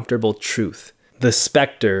uncomfortable truth. The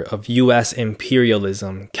specter of US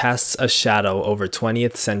imperialism casts a shadow over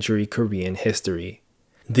 20th century Korean history.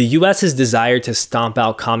 The US's desire to stomp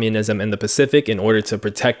out communism in the Pacific in order to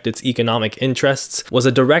protect its economic interests was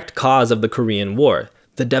a direct cause of the Korean War,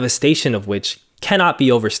 the devastation of which cannot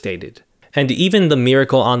be overstated. And even the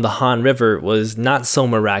miracle on the Han River was not so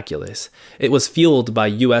miraculous. It was fueled by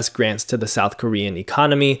US grants to the South Korean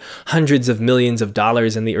economy, hundreds of millions of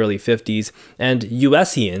dollars in the early 50s, and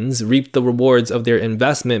USians reaped the rewards of their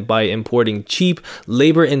investment by importing cheap,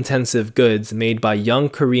 labor-intensive goods made by young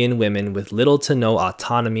Korean women with little to no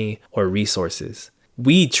autonomy or resources.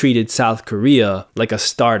 We treated South Korea like a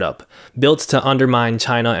startup, built to undermine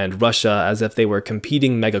China and Russia as if they were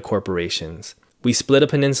competing megacorporations. We split a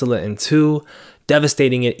peninsula in two,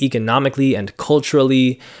 devastating it economically and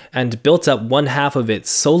culturally, and built up one half of it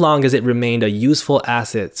so long as it remained a useful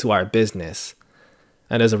asset to our business.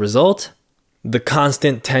 And as a result, the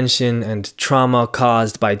constant tension and trauma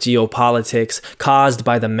caused by geopolitics, caused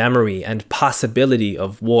by the memory and possibility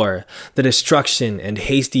of war, the destruction and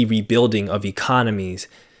hasty rebuilding of economies,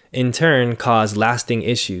 in turn cause lasting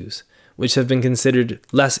issues, which have been considered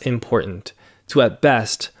less important, to at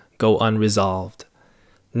best go unresolved.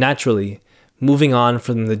 Naturally, moving on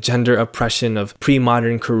from the gender oppression of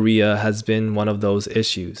pre-modern Korea has been one of those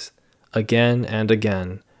issues. Again and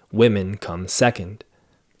again, women come second.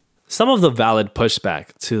 Some of the valid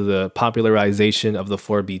pushback to the popularization of the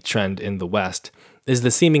 4B trend in the West is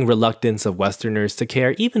the seeming reluctance of Westerners to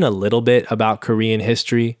care even a little bit about Korean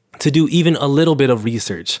history, to do even a little bit of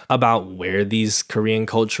research about where these Korean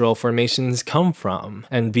cultural formations come from,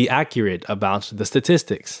 and be accurate about the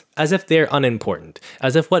statistics, as if they're unimportant,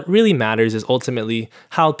 as if what really matters is ultimately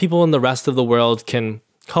how people in the rest of the world can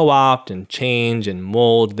co-opt and change and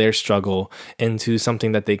mold their struggle into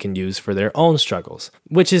something that they can use for their own struggles,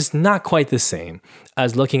 which is not quite the same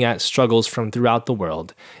as looking at struggles from throughout the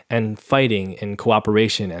world and fighting in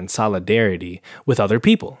cooperation and solidarity with other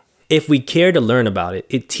people. If we care to learn about it,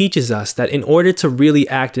 it teaches us that in order to really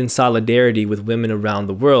act in solidarity with women around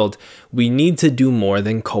the world, we need to do more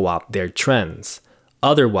than co-opt their trends.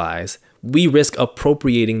 Otherwise, we risk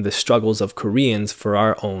appropriating the struggles of Koreans for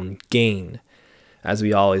our own gain, as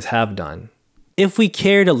we always have done. If we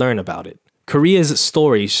care to learn about it, Korea's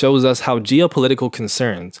story shows us how geopolitical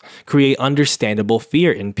concerns create understandable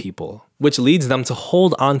fear in people, which leads them to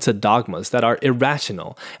hold on to dogmas that are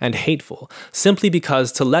irrational and hateful, simply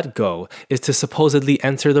because to let go is to supposedly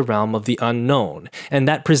enter the realm of the unknown, and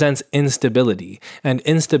that presents instability, and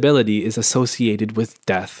instability is associated with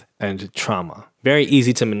death and trauma. Very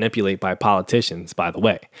easy to manipulate by politicians, by the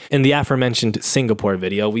way. In the aforementioned Singapore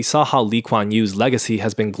video, we saw how Lee Kuan Yew's legacy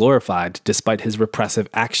has been glorified despite his repressive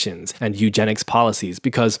actions and eugenics policies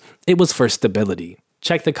because it was for stability.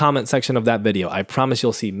 Check the comment section of that video. I promise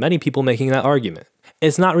you'll see many people making that argument.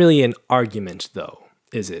 It's not really an argument though,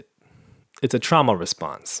 is it? It's a trauma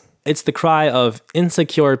response. It's the cry of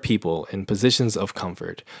insecure people in positions of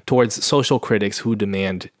comfort towards social critics who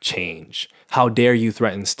demand change. How dare you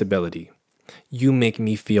threaten stability? You make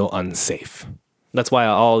me feel unsafe. That's why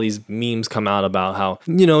all these memes come out about how,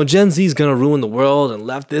 Gen Z is gonna ruin the world, and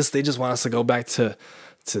leftists, they just want us to go back to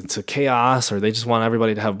chaos, or they just want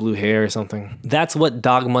everybody to have blue hair or something. That's what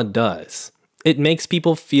dogma does. It makes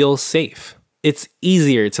people feel safe. It's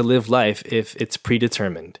easier to live life if it's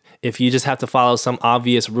predetermined, if you just have to follow some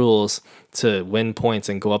obvious rules to win points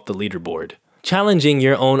and go up the leaderboard. Challenging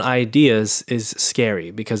your own ideas is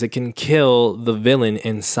scary because it can kill the villain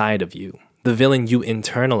inside of you, the villain you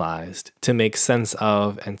internalized to make sense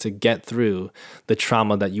of and to get through the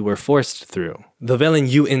trauma that you were forced through. The villain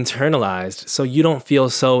you internalized so you don't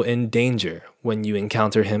feel so in danger when you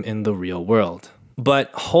encounter him in the real world.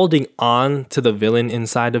 But holding on to the villain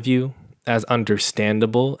inside of you, as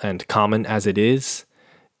understandable and common as it is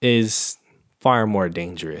far more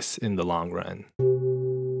dangerous in the long run.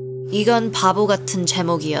 이건 바보 같은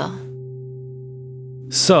제목이야.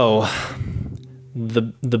 So,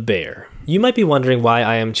 the bear. You might be wondering why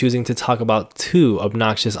I am choosing to talk about two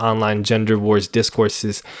obnoxious online gender wars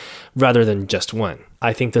discourses rather than just one.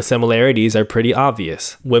 I think the similarities are pretty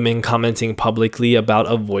obvious. Women commenting publicly about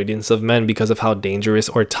avoidance of men because of how dangerous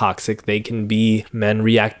or toxic they can be, men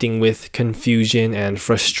reacting with confusion and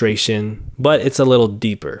frustration. But it's a little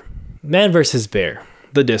deeper. Man versus bear,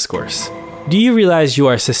 the discourse. Do you realize you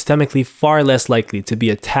are systemically far less likely to be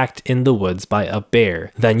attacked in the woods by a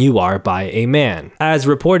bear than you are by a man? As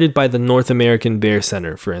reported by the North American Bear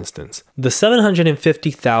Center, for instance, the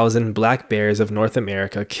 750,000 black bears of North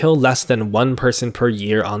America kill less than one person per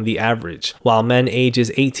year on the average, while men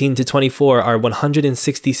ages 18 to 24 are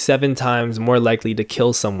 167 times more likely to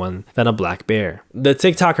kill someone than a black bear. The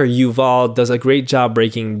TikToker Yuval does a great job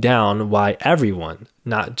breaking down why everyone,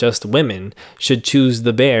 not just women, should choose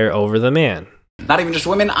the bear over the man. Not even just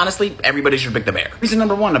women, honestly, everybody should pick the bear. Reason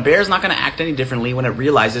number one, a bear is not going to act any differently when it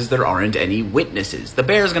realizes there aren't any witnesses. The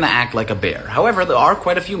bear is going to act like a bear. However, there are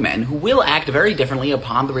quite a few men who will act very differently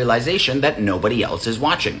upon the realization that nobody else is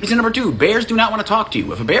watching. Reason number two, bears do not want to talk to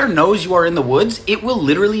you. If a bear knows you are in the woods, it will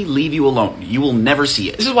literally leave you alone. You will never see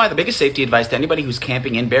it. This is why the biggest safety advice to anybody who's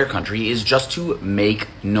camping in bear country is just to make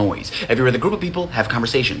noise. If you're with a group of people, have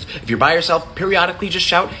conversations. If you're by yourself, periodically just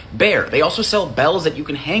shout, bear. They also sell bells that you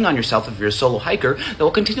can hang on yourself if you're a solo hiker that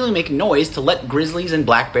will continually make noise to let grizzlies and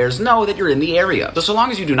black bears know that you're in the area. So long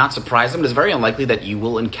as you do not surprise them, it is very unlikely that you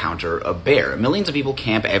will encounter a bear. Millions of people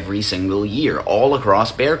camp every single year, all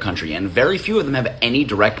across bear country, and very few of them have any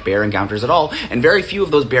direct bear encounters at all, and very few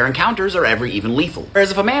of those bear encounters are ever even lethal.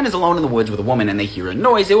 Whereas if a man is alone in the woods with a woman and they hear a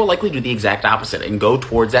noise, they will likely do the exact opposite and go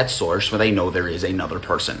towards that source where they know there is another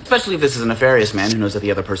person. Especially if this is a nefarious man who knows that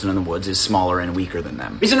the other person in the woods is smaller and weaker than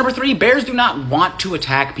them. Reason number three, bears do not want to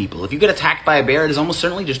attack people. If you get attacked by a bear, it is almost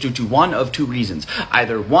certainly just due to one of two reasons.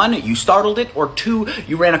 Either one, you startled it, or two,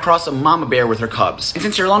 you ran across a mama bear with her cubs. And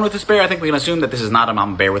since you're alone with this bear, I think we can assume that this is not a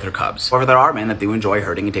mama bear with her cubs. However, there are men that do enjoy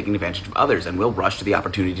hurting and taking advantage of others and will rush to the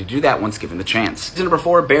opportunity to do that once given the chance. Reason number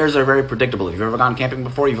four, bears are very predictable. If you've ever gone camping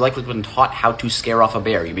before, you've likely been taught how to scare off a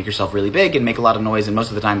bear. You make yourself really big and make a lot of noise, and most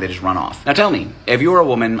of the time they just run off. Now tell me, if you were a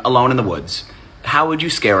woman alone in the woods, how would you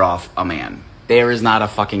scare off a man? There is not a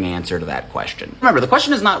fucking answer to that question. Remember, the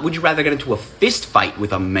question is not, would you rather get into a fist fight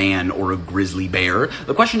with a man or a grizzly bear?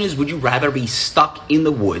 The question is, would you rather be stuck in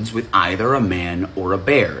the woods with either a man or a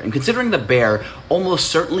bear? And considering the bear almost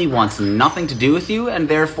certainly wants nothing to do with you and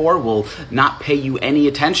therefore will not pay you any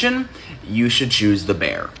attention, you should choose the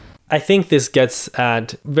bear. I think this gets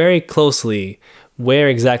at very closely where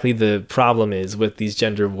exactly the problem is with these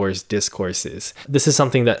gender wars discourses. This is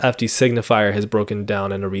something that FD Signifier has broken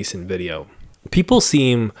down in a recent video. People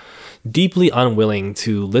seem deeply unwilling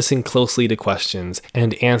to listen closely to questions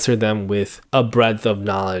and answer them with a breadth of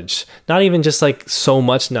knowledge. Not even just like so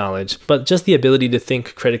much knowledge, but just the ability to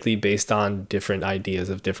think critically based on different ideas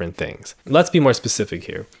of different things. Let's be more specific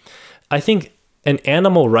here. I think an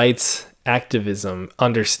animal rights activism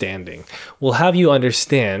understanding will have you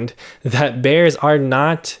understand that bears are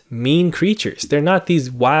not mean creatures. They're not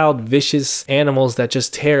these wild, vicious animals that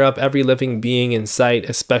just tear up every living being in sight,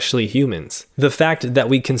 especially humans. The fact that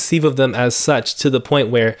we conceive of them as such to the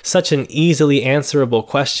point where such an easily answerable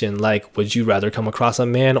question like, would you rather come across a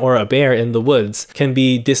man or a bear in the woods, can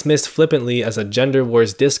be dismissed flippantly as a gender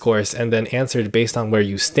wars discourse and then answered based on where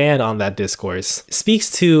you stand on that discourse,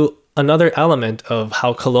 speaks to another element of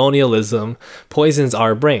how colonialism poisons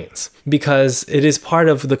our brains, because it is part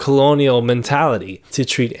of the colonial mentality to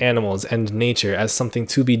treat animals and nature as something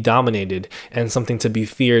to be dominated and something to be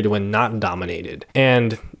feared when not dominated.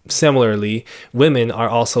 And similarly, women are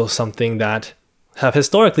also something that have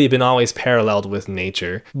historically been always paralleled with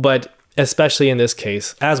nature, but especially in this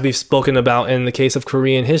case, as we've spoken about in the case of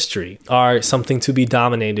Korean history, are something to be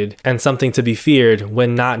dominated and something to be feared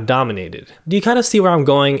when not dominated. Do you kind of see where I'm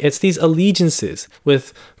going? It's these allegiances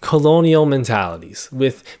with colonial mentalities,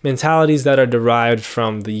 with mentalities that are derived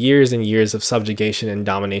from the years and years of subjugation and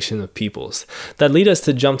domination of peoples, that lead us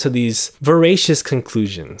to jump to these voracious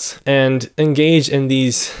conclusions and engage in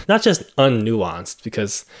these, not just unnuanced,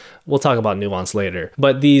 because we'll talk about nuance later,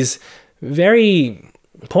 but these very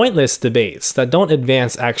pointless debates that don't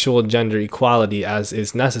advance actual gender equality as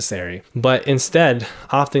is necessary, but instead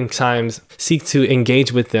oftentimes seek to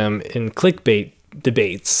engage with them in clickbait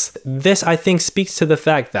debates. This, I think, speaks to the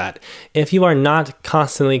fact that if you are not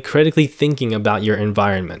constantly critically thinking about your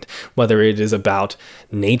environment, whether it is about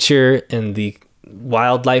nature in the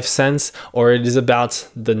wildlife sense, or it is about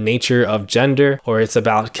the nature of gender, or it's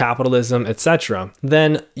about capitalism, etc.,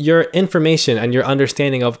 then your information and your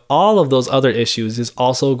understanding of all of those other issues is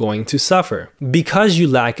also going to suffer. Because you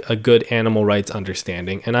lack a good animal rights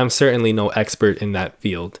understanding, and I'm certainly no expert in that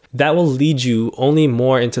field, that will lead you only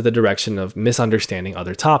more into the direction of misunderstanding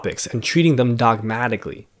other topics and treating them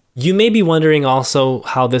dogmatically. You may be wondering also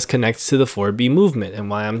how this connects to the 4B movement and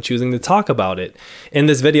why I'm choosing to talk about it. In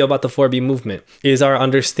this video about the 4B movement, is our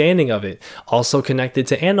understanding of it also connected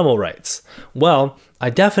to animal rights? Well, I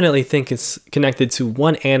definitely think it's connected to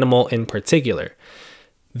one animal in particular,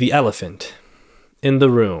 the elephant in the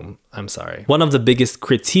room. I'm sorry. One of the biggest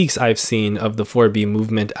critiques I've seen of the 4B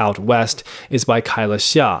movement out west is by Kyla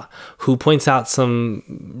Xia, who points out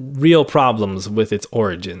some real problems with its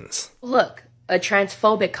origins. Look, a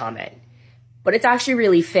transphobic comment, but it's actually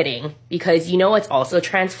really fitting because you know what's also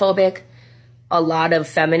transphobic? A lot of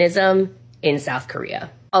feminism in South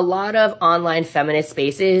Korea. A lot of online feminist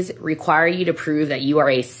spaces require you to prove that you are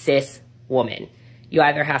a cis woman. You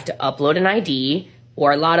either have to upload an ID,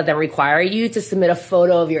 or a lot of them require you to submit a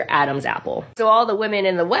photo of your Adam's apple. So all the women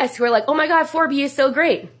in the West who are like, oh my God, 4B is so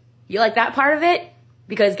great. You like that part of it?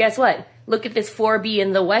 Because guess what? Look at this 4B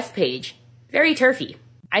in the West page. Very turfy.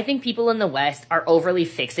 I think people in the West are overly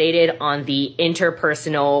fixated on the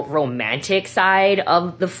interpersonal romantic side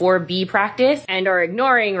of the 4B practice and are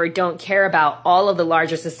ignoring or don't care about all of the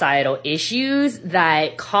larger societal issues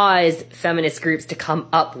that cause feminist groups to come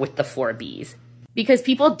up with the 4Bs. Because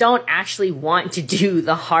people don't actually want to do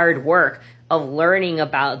the hard work of learning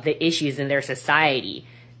about the issues in their society.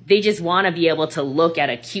 They just want to be able to look at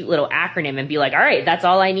a cute little acronym and be like, all right, that's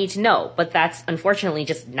all I need to know. But that's unfortunately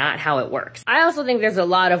just not how it works. I also think there's a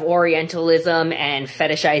lot of Orientalism and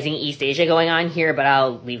fetishizing East Asia going on here, but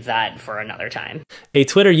I'll leave that for another time. A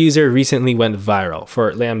Twitter user recently went viral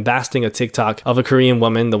for lambasting a TikTok of a Korean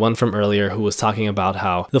woman, the one from earlier, who was talking about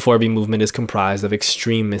how the 4B movement is comprised of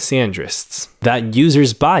extreme misandrists. That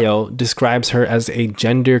user's bio describes her as a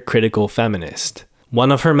gender-critical feminist.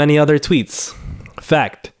 One of her many other tweets.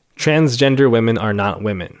 Fact: transgender women are not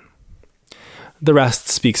women. The rest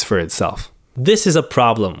speaks for itself. This is a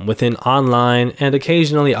problem within online and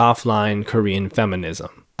occasionally offline Korean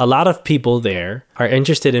feminism. A lot of people there are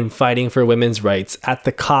interested in fighting for women's rights at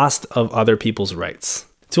the cost of other people's rights.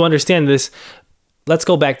 To understand this, let's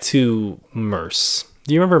go back to Merce.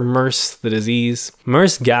 Do you remember MERS, the disease?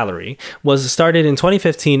 MERS Gallery was started in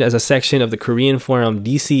 2015 as a section of the Korean forum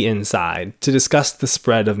DC Inside to discuss the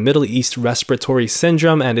spread of Middle East respiratory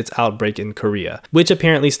syndrome and its outbreak in Korea, which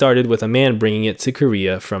apparently started with a man bringing it to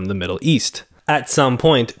Korea from the Middle East. At some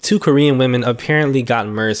point, 2 Korean women apparently got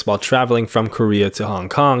MERS while traveling from Korea to Hong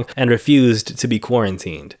Kong and refused to be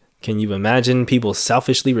quarantined. Can you imagine people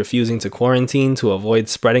selfishly refusing to quarantine to avoid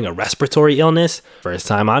spreading a respiratory illness? First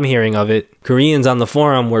time I'm hearing of it. Koreans on the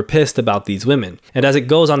forum were pissed about these women, and as it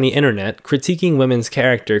goes on the internet, critiquing women's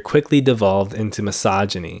character quickly devolved into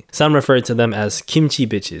misogyny. Some referred to them as kimchi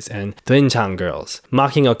bitches and doenjang girls,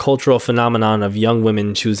 mocking a cultural phenomenon of young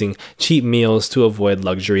women choosing cheap meals to avoid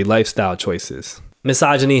luxury lifestyle choices.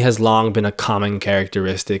 Misogyny has long been a common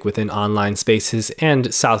characteristic within online spaces,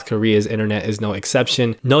 and South Korea's internet is no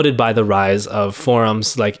exception, noted by the rise of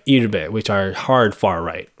forums like Irbe, which are hard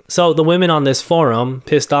far-right. So the women on this forum,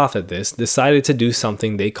 pissed off at this, decided to do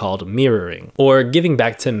something they called mirroring, or giving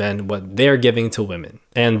back to men what they're giving to women.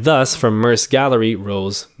 And thus, from MERS Gallery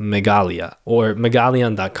rose Megalia, or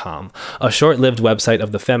Megalian.com, a short-lived website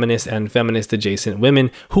of the feminist and feminist-adjacent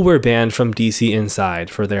women who were banned from DC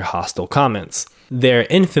Inside for their hostile comments. Their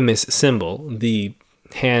infamous symbol, the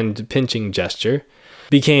hand-pinching gesture,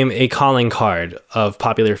 became a calling card of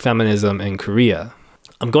popular feminism in Korea.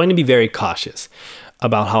 I'm going to be very cautious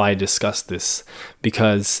about how I discuss this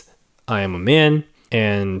because I am a man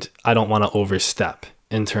and I don't want to overstep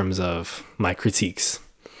in terms of my critiques.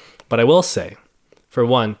 But I will say, for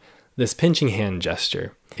one, this pinching hand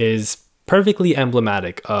gesture is perfectly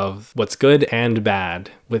emblematic of what's good and bad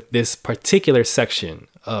with this particular section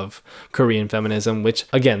of Korean feminism, which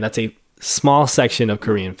again, that's a small section of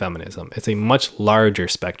Korean feminism. It's a much larger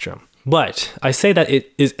spectrum. But I say that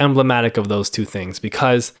it is emblematic of those two things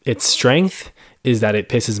because its strength is that it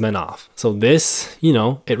pisses men off. So this,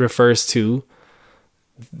 it refers to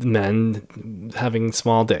men having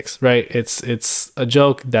small dicks, right? It's a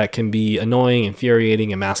joke that can be annoying,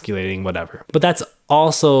 infuriating, emasculating, whatever. But that's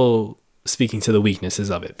also speaking to the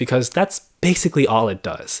weaknesses of it, because that's basically all it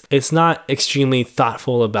does. It's not extremely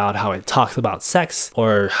thoughtful about how it talks about sex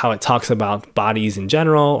or how it talks about bodies in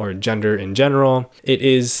general or gender in general. It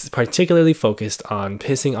is particularly focused on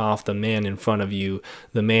pissing off the man in front of you,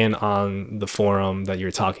 the man on the forum that you're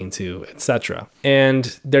talking to, etc.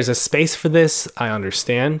 And there's a space for this, I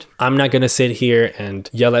understand. I'm not gonna sit here and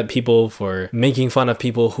yell at people for making fun of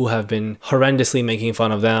people who have been horrendously making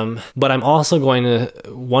fun of them, but I'm also going to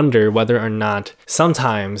wonder whether or not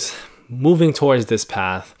sometimes moving towards this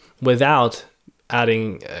path without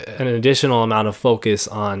adding an additional amount of focus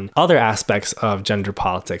on other aspects of gender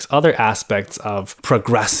politics, other aspects of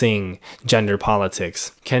progressing gender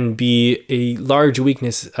politics can be a large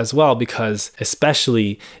weakness as well, because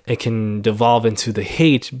especially it can devolve into the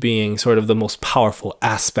hate being sort of the most powerful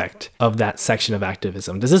aspect of that section of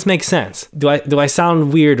activism. Does this make sense? Do I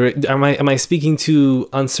sound weird, or am I speaking too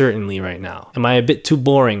uncertainly right now? Am I a bit too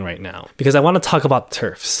boring right now? Because I want to talk about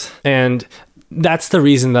TERFs, and that's the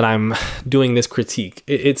reason that I'm doing this critique.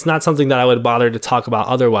 It's not something that I would bother to talk about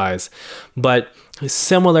otherwise, but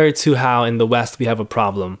similar to how in the West we have a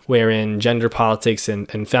problem wherein gender politics and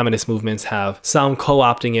feminist movements have some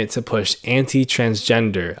co-opting it to push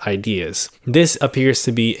anti-transgender ideas. This appears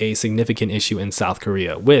to be a significant issue in South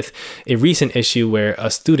Korea, with a recent issue where a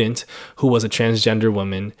student who was a transgender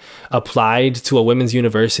woman applied to a women's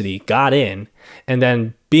university, got in, and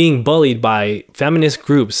then being bullied by feminist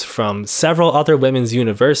groups from several other women's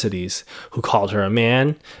universities who called her a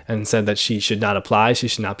man and said that she should not apply, she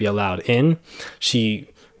should not be allowed in. She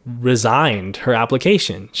resigned her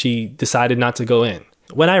application. She decided not to go in.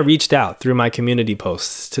 When I reached out through my community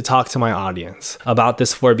posts to talk to my audience about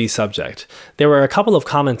this 4B subject, there were a couple of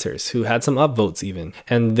commenters who had some upvotes even,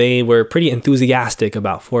 and they were pretty enthusiastic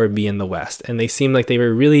about 4B in the West, and they seemed like they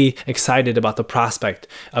were really excited about the prospect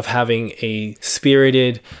of having a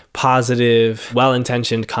spirited, positive,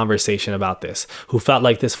 well-intentioned conversation about this, who felt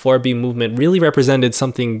like this 4B movement really represented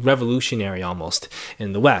something revolutionary almost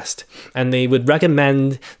in the West. And they would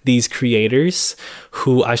recommend these creators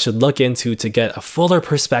who I should look into to get a fuller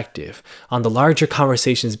perspective on the larger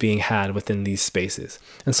conversations being had within these spaces.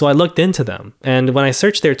 And so I looked into them, and when I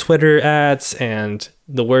searched their Twitter ads and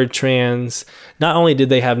the word trans, not only did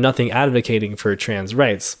they have nothing advocating for trans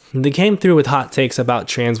rights, they came through with hot takes about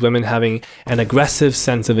trans women having an aggressive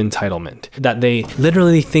sense of entitlement, that they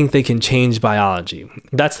literally think they can change biology.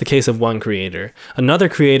 That's the case of one creator. Another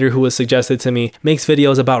creator who was suggested to me makes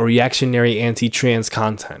videos about reactionary anti-trans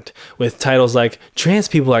content, with titles like, "Trans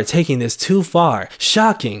people are taking this too far,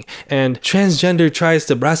 shocking," and "Transgender tries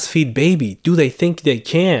to breastfeed baby, do they think they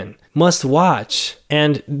can?" must watch.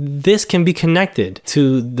 And this can be connected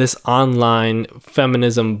to this online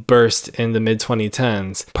feminism burst in the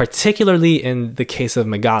mid-2010s, particularly in the case of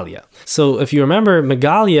Megalia. So if you remember,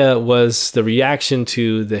 Megalia was the reaction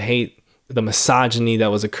to the hate, the misogyny that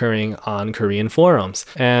was occurring on Korean forums.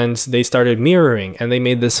 And they started mirroring, and they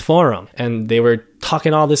made this forum, and they were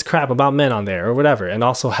talking all this crap about men on there or whatever, and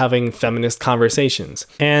also having feminist conversations.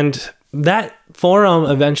 And that forum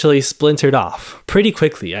eventually splintered off pretty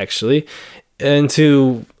quickly, actually,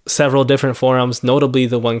 into several different forums, notably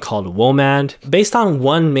the one called WOMAD, based on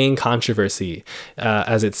one main controversy,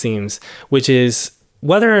 as it seems, which is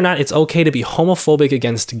whether or not it's okay to be homophobic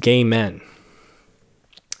against gay men.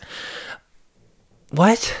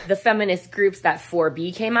 What? The feminist groups that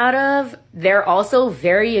 4B came out of, they're also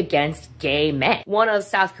very against gay men. One of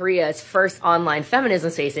South Korea's first online feminism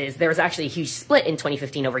spaces, there was actually a huge split in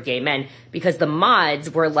 2015 over gay men because the mods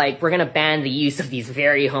were like, we're gonna ban the use of these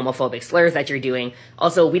very homophobic slurs that you're doing.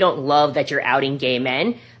 Also, we don't love that you're outing gay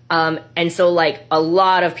men. And so like a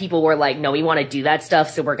lot of people were like, no, we want to do that stuff.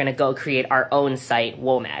 So we're going to go create our own site,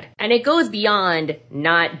 WOMAD. And it goes beyond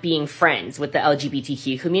not being friends with the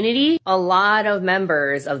LGBTQ community. A lot of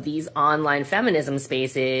members of these online feminism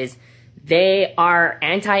spaces, they are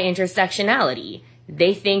anti-intersectionality.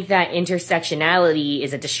 They think that intersectionality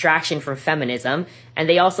is a distraction from feminism, and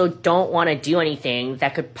they also don't want to do anything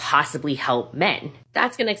that could possibly help men.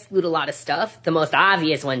 That's going to exclude a lot of stuff. The most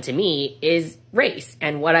obvious one to me is race.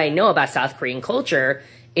 And what I know about South Korean culture,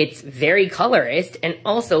 it's very colorist and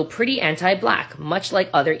also pretty anti-black, much like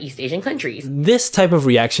other East Asian countries. This type of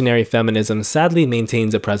reactionary feminism sadly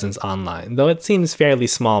maintains a presence online, though it seems fairly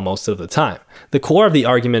small most of the time. The core of the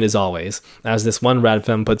argument is always, as this one rad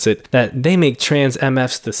femme puts it, that they make trans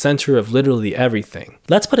MFs the center of literally everything.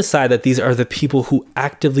 Let's put aside that these are the people who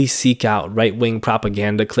actively seek out right-wing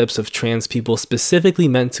propaganda clips of trans people specifically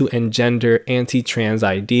meant to engender anti-trans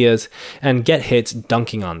ideas and get hits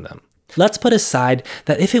dunking on them. Let's put aside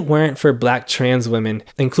that if it weren't for black trans women,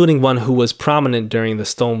 including one who was prominent during the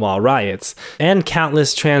Stonewall riots, and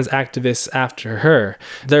countless trans activists after her,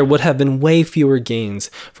 there would have been way fewer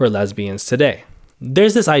gains for lesbians today.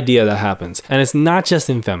 There's this idea that happens, and it's not just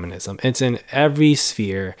in feminism, it's in every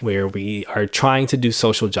sphere where we are trying to do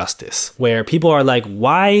social justice, where people are like,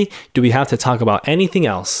 why do we have to talk about anything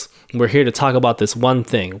else? We're here to talk about this one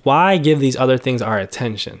thing. Why give these other things our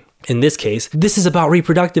attention? In this case, this is about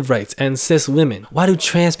reproductive rights and cis women. Why do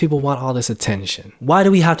trans people want all this attention? Why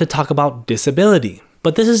do we have to talk about disability?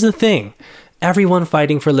 But this is the thing. Everyone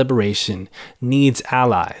fighting for liberation needs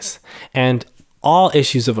allies. And all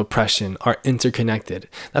issues of oppression are interconnected.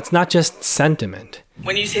 That's not just sentiment.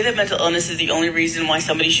 When you say that mental illness is the only reason why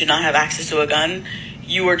somebody should not have access to a gun,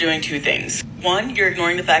 you are doing two things. One, you're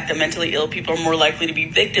ignoring the fact that mentally ill people are more likely to be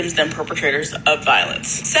victims than perpetrators of violence.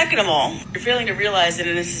 Second of all, you're failing to realize that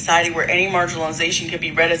in a society where any marginalization can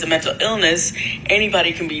be read as a mental illness,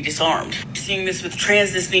 anybody can be disarmed. You're seeing this with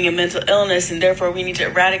transness being a mental illness, and therefore we need to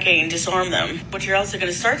eradicate and disarm them. What you're also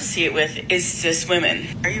going to start to see it with is cis women.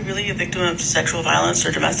 Are you really a victim of sexual violence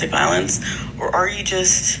or domestic violence, or are you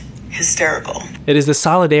just hysterical? It is the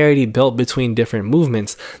solidarity built between different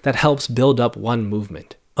movements that helps build up one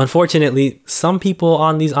movement. Unfortunately, some people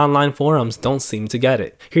on these online forums don't seem to get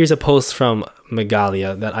it. Here's a post from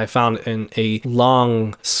Megalia that I found in a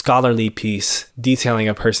long scholarly piece detailing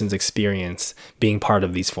a person's experience being part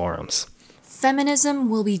of these forums. Feminism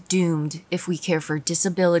will be doomed if we care for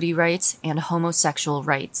disability rights and homosexual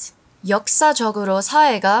rights. 역사적으로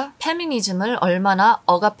사회가 페미니즘을 얼마나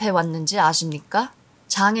억압해 왔는지 아십니까?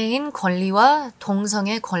 장애인 권리와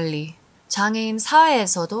동성애 권리. 장애인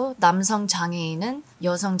사회에서도 남성 장애인은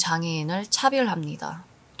여성 장애인을 차별합니다.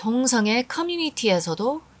 동성애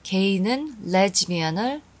커뮤니티에서도 게이는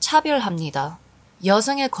레즈비언을 차별합니다.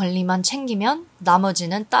 여성의 권리만 챙기면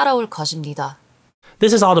나머지는 따라올 것입니다.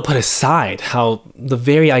 This is all to put aside how the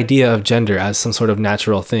very idea of gender as some sort of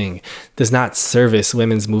natural thing does not service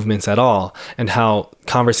women's movements at all, and how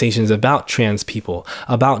conversations about trans people,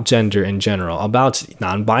 about gender in general, about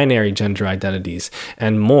non-binary gender identities,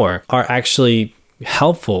 and more are actually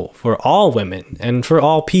helpful for all women and for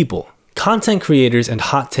all people. Content creators and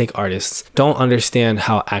hot take artists don't understand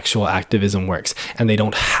how actual activism works, and they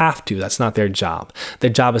don't have to. That's not their job. Their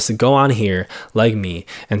job is to go on here, like me,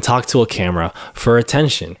 and talk to a camera for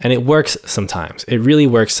attention. And it works sometimes. It really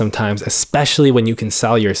works sometimes, especially when you can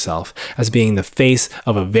sell yourself as being the face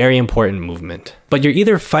of a very important movement. But you're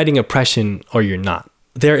either fighting oppression or you're not.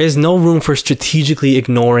 There is no room for strategically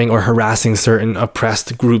ignoring or harassing certain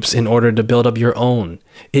oppressed groups in order to build up your own.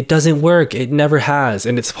 It doesn't work. It never has.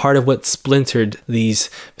 And it's part of what splintered these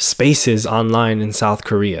spaces online in South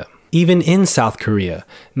Korea. Even in South Korea,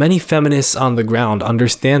 many feminists on the ground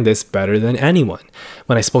understand this better than anyone.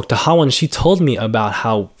 When I spoke to Hawon, she told me about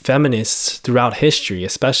how feminists throughout history,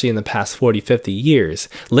 especially in the past 40-50 years,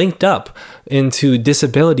 linked up into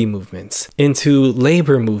disability movements, into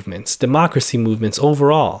labor movements, democracy movements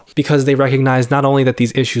overall, because they recognized not only that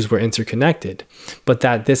these issues were interconnected, but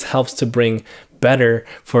that this helps to bring better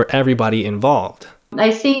for everybody involved.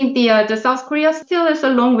 I think the South Korea still has a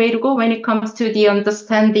long way to go when it comes to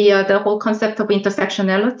understand the whole concept of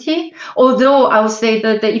intersectionality. Although I would say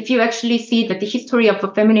that if you actually see the history of the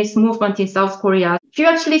feminist movement in South Korea, if you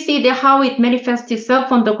actually see how it manifests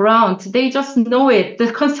itself on the ground, they just know it, the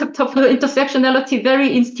concept of intersectionality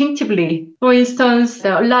very instinctively. For instance,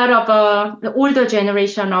 a lot of the older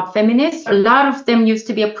generation of feminists, a lot of them used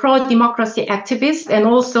to be a pro-democracy activists, and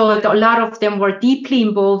also a lot of them were deeply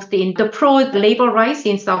involved in the pro-labor rights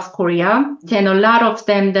in South Korea. And a lot of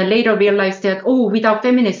them later realized that, without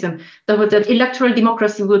feminism, the electoral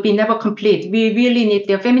democracy will be never complete. We really need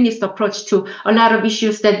the feminist approach to a lot of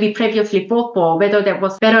issues that we previously fought for, whether that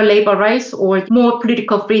was better labor rights or more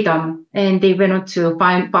political freedom. And they went on to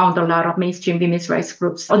found a lot of mainstream women's rights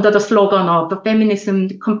groups under the slogan of feminism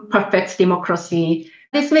perfects democracy.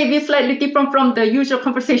 This may be slightly different from the usual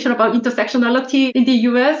conversation about intersectionality in the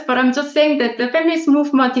US, but I'm just saying that the feminist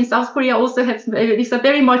movement in South Korea also is a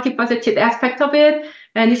very multifaceted aspect of it.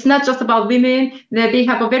 And it's not just about women, that they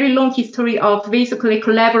have a very long history of basically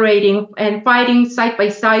collaborating and fighting side by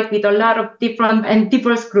side with a lot of different and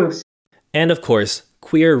diverse groups. And of course,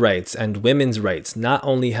 queer rights and women's rights not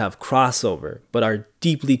only have crossover, but are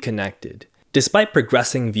deeply connected. Despite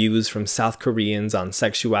progressing views from South Koreans on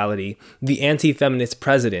sexuality, the anti-feminist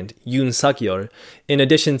president, Yoon Suk-yeol, in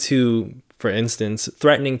addition to, for instance,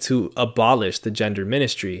 threatening to abolish the gender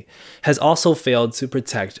ministry, has also failed to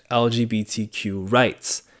protect LGBTQ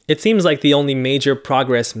rights. It seems like the only major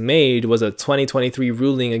progress made was a 2023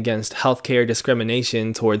 ruling against healthcare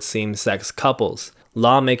discrimination towards same-sex couples.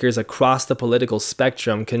 Lawmakers across the political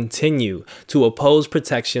spectrum continue to oppose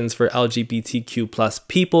protections for LGBTQ+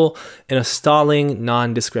 people in a stalling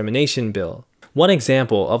non-discrimination bill. One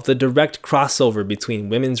example of the direct crossover between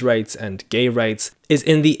women's rights and gay rights is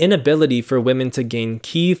in the inability for women to gain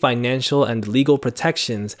key financial and legal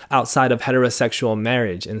protections outside of heterosexual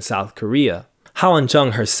marriage in South Korea.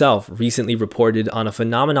 Jung herself recently reported on a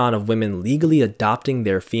phenomenon of women legally adopting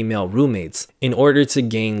their female roommates in order to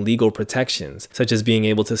gain legal protections, such as being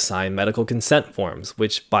able to sign medical consent forms,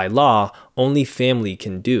 which by law, only family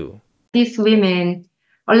can do. These women,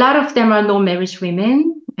 a lot of them are no-marriage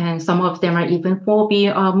women, and some of them are even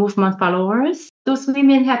 4B movement followers. Those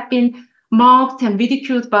women have been mocked and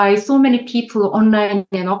ridiculed by so many people online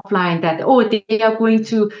and offline that, they are going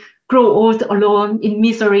to grow old alone in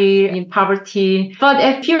misery, in poverty. But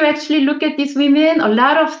if you actually look at these women, a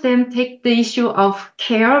lot of them take the issue of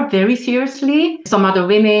care very seriously. Some other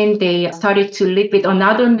women, they started to live with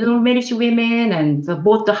another no-marriage women and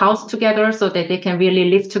bought the house together so that they can really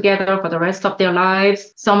live together for the rest of their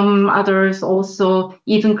lives. Some others also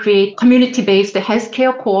even create community-based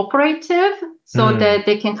healthcare cooperative so that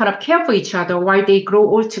they can kind of care for each other while they grow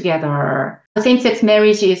old together. Same-sex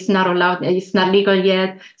marriage is not allowed, it's not legal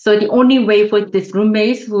yet. So the only way for these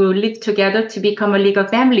roommates who live together to become a legal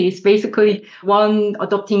family is basically one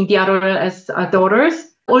adopting the other as daughters.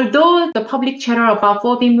 Although the public chatter about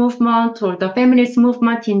 4B movement or the feminist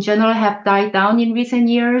movement in general have died down in recent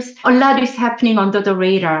years, a lot is happening under the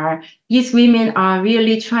radar. These women are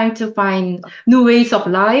really trying to find new ways of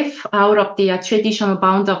life out of the traditional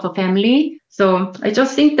bounds of a family. So I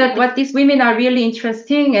just think that what these women are really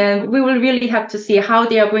interesting, and we will really have to see how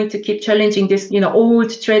they are going to keep challenging this,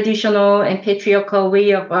 old traditional and patriarchal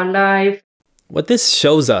way of our life. What this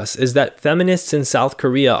shows us is that feminists in South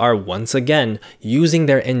Korea are once again using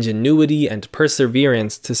their ingenuity and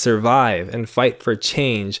perseverance to survive and fight for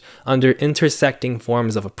change under intersecting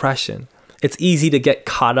forms of oppression. It's easy to get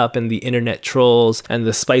caught up in the internet trolls and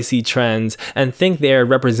the spicy trends and think they're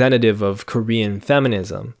representative of Korean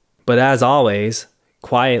feminism. But as always,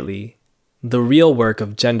 quietly, the real work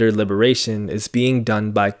of gender liberation is being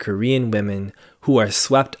done by Korean women who are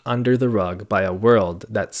swept under the rug by a world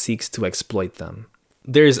that seeks to exploit them.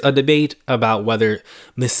 There's a debate about whether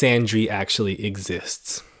misandry actually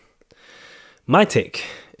exists. My take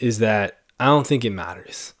is that I don't think it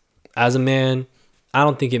matters. As a man, I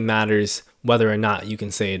don't think it matters whether or not you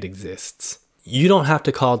can say it exists. You don't have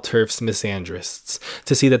to call TERFs misandrists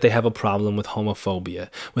to see that they have a problem with homophobia,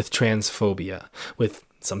 with transphobia, with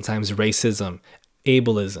sometimes racism,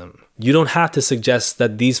 ableism. You don't have to suggest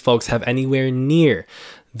that these folks have anywhere near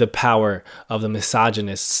the power of the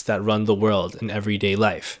misogynists that run the world in everyday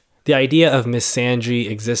life. The idea of misandry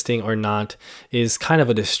existing or not is kind of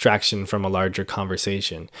a distraction from a larger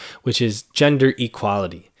conversation, which is gender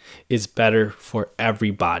equality is better for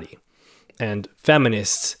everybody. And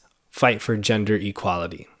feminists fight for gender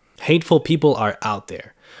equality. Hateful people are out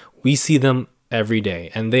there. We see them every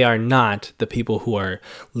day, and they are not the people who are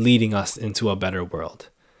leading us into a better world.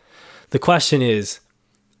 The question is,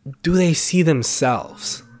 do they see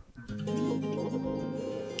themselves?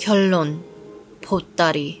 결론,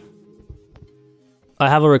 보따리. I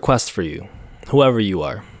have a request for you, whoever you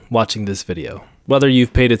are watching this video, whether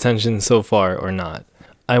you've paid attention so far or not.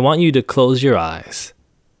 I want you to close your eyes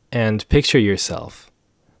and picture yourself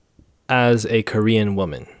as a Korean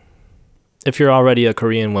woman. If you're already a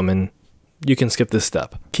Korean woman, you can skip this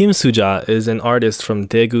step. Kim Suja is an artist from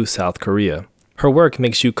Daegu, South Korea. Her work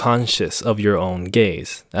makes you conscious of your own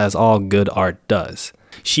gaze, as all good art does.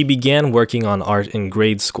 She began working on art in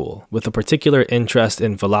grade school, with a particular interest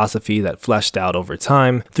in philosophy that fleshed out over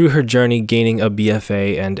time through her journey gaining a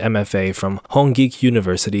BFA and MFA from Hongik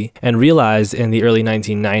University, and realized in the early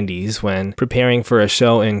 1990s when preparing for a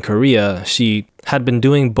show in Korea, she had been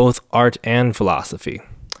doing both art and philosophy.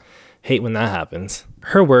 Hate when that happens.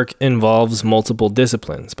 Her work involves multiple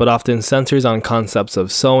disciplines, but often centers on concepts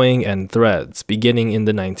of sewing and threads, beginning in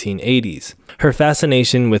the 1980s. Her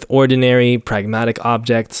fascination with ordinary, pragmatic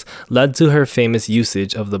objects led to her famous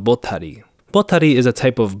usage of the bottari. Bottari is a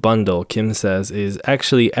type of bundle Kim says is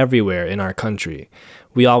actually everywhere in our country.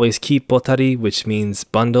 We always keep bottari, which means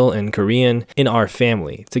bundle in Korean, in our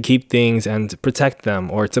family, to keep things and protect them,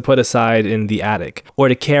 or to put aside in the attic, or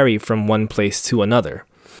to carry from one place to another.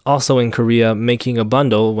 Also in Korea, making a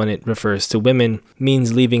bundle when it refers to women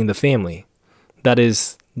means leaving the family. That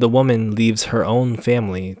is, the woman leaves her own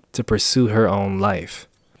family to pursue her own life.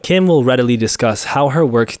 Kim will readily discuss how her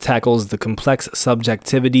work tackles the complex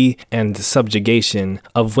subjectivity and subjugation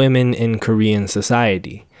of women in Korean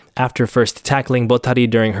society. After first tackling bottari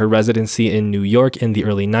during her residency in New York in the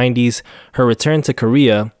early 90s, her return to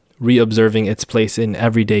Korea, re-observing its place in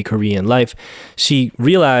everyday Korean life, she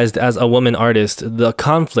realized as a woman artist the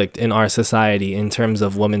conflict in our society in terms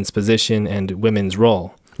of women's position and women's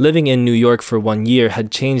role. Living in New York for 1 year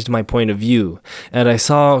had changed my point of view, and I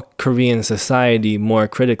saw Korean society more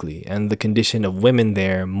critically and the condition of women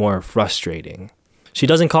there more frustrating. She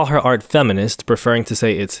doesn't call her art feminist, preferring to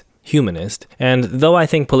say it's humanist, and though I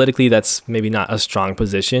think politically that's maybe not a strong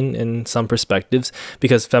position in some perspectives,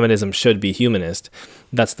 because feminism should be humanist,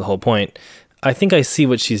 that's the whole point, I think I see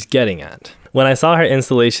what she's getting at. When I saw her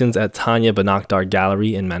installations at Tanya Banakdar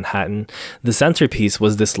Gallery in Manhattan, the centerpiece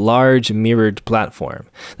was this large mirrored platform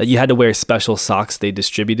that you had to wear special socks they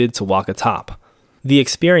distributed to walk atop. The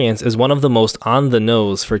experience is one of the most on the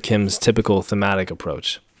nose for Kim's typical thematic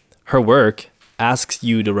approach. Her work asks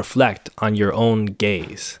you to reflect on your own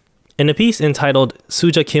gaze. In a piece entitled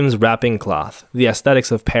Suja Kim's Wrapping Cloth, The Aesthetics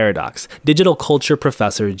of Paradox, digital culture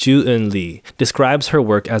professor Ju-eun Lee describes her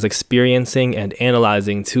work as experiencing and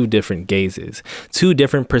analyzing two different gazes, two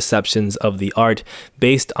different perceptions of the art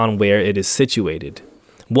based on where it is situated.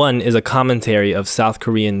 One is a commentary of South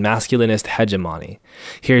Korean masculinist hegemony.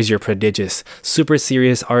 Here's your prodigious, super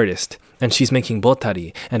serious artist, and she's making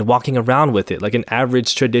bottari and walking around with it like an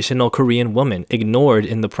average traditional Korean woman ignored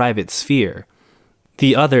in the private sphere.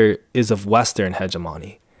 The other is of Western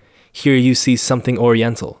hegemony. Here you see something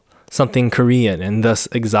Oriental, something Korean and thus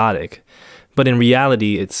exotic. But in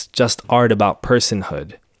reality, it's just art about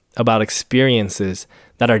personhood, about experiences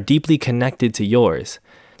that are deeply connected to yours.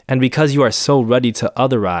 And because you are so ready to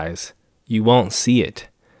otherize, you won't see it.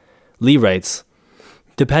 Lee writes,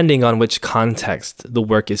 depending on which context the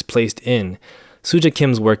work is placed in, Suja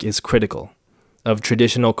Kim's work is critical of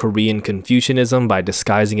traditional Korean Confucianism by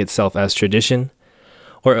disguising itself as tradition,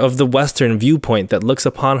 or of the Western viewpoint that looks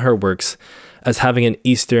upon her works as having an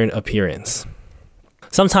Eastern appearance.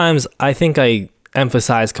 Sometimes I think I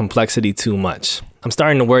emphasize complexity too much. I'm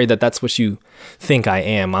starting to worry that that's what you think I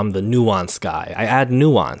am. I'm the nuance guy. I add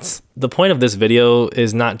nuance. The point of this video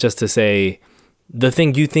is not just to say the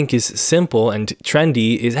thing you think is simple and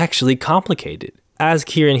trendy is actually complicated. As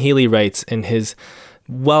Kieran Healy writes in his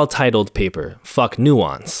well-titled paper, Fuck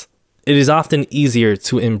Nuance, it is often easier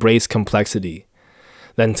to embrace complexity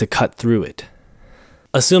than to cut through it.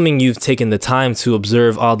 Assuming you've taken the time to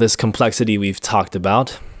observe all this complexity we've talked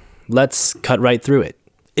about, let's cut right through it.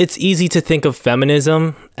 It's easy to think of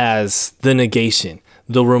feminism as the negation,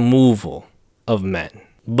 the removal of men.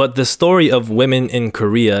 But the story of women in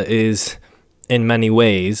Korea is, in many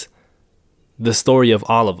ways, the story of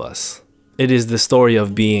all of us. It is the story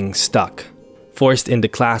of being stuck, forced into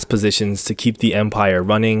class positions to keep the empire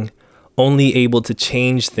running, only able to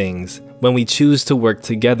change things when we choose to work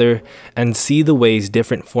together and see the ways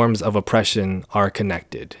different forms of oppression are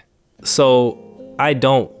connected. So I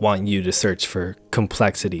don't want you to search for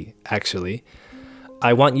complexity, actually.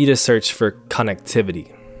 I want you to search for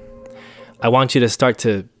connectivity. I want you to start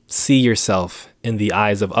to see yourself in the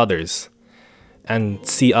eyes of others and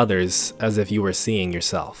see others as if you were seeing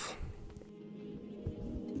yourself.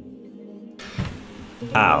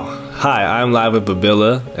 Ow. Hi, I'm live with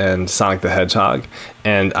Babilla and Sonic the Hedgehog,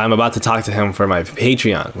 and I'm about to talk to him for my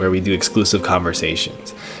Patreon, where we do exclusive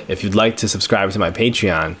conversations. If you'd like to subscribe to my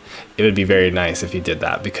Patreon, it would be very nice if you did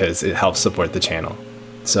that because it helps support the channel.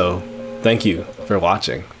 So, thank you for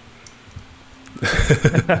watching.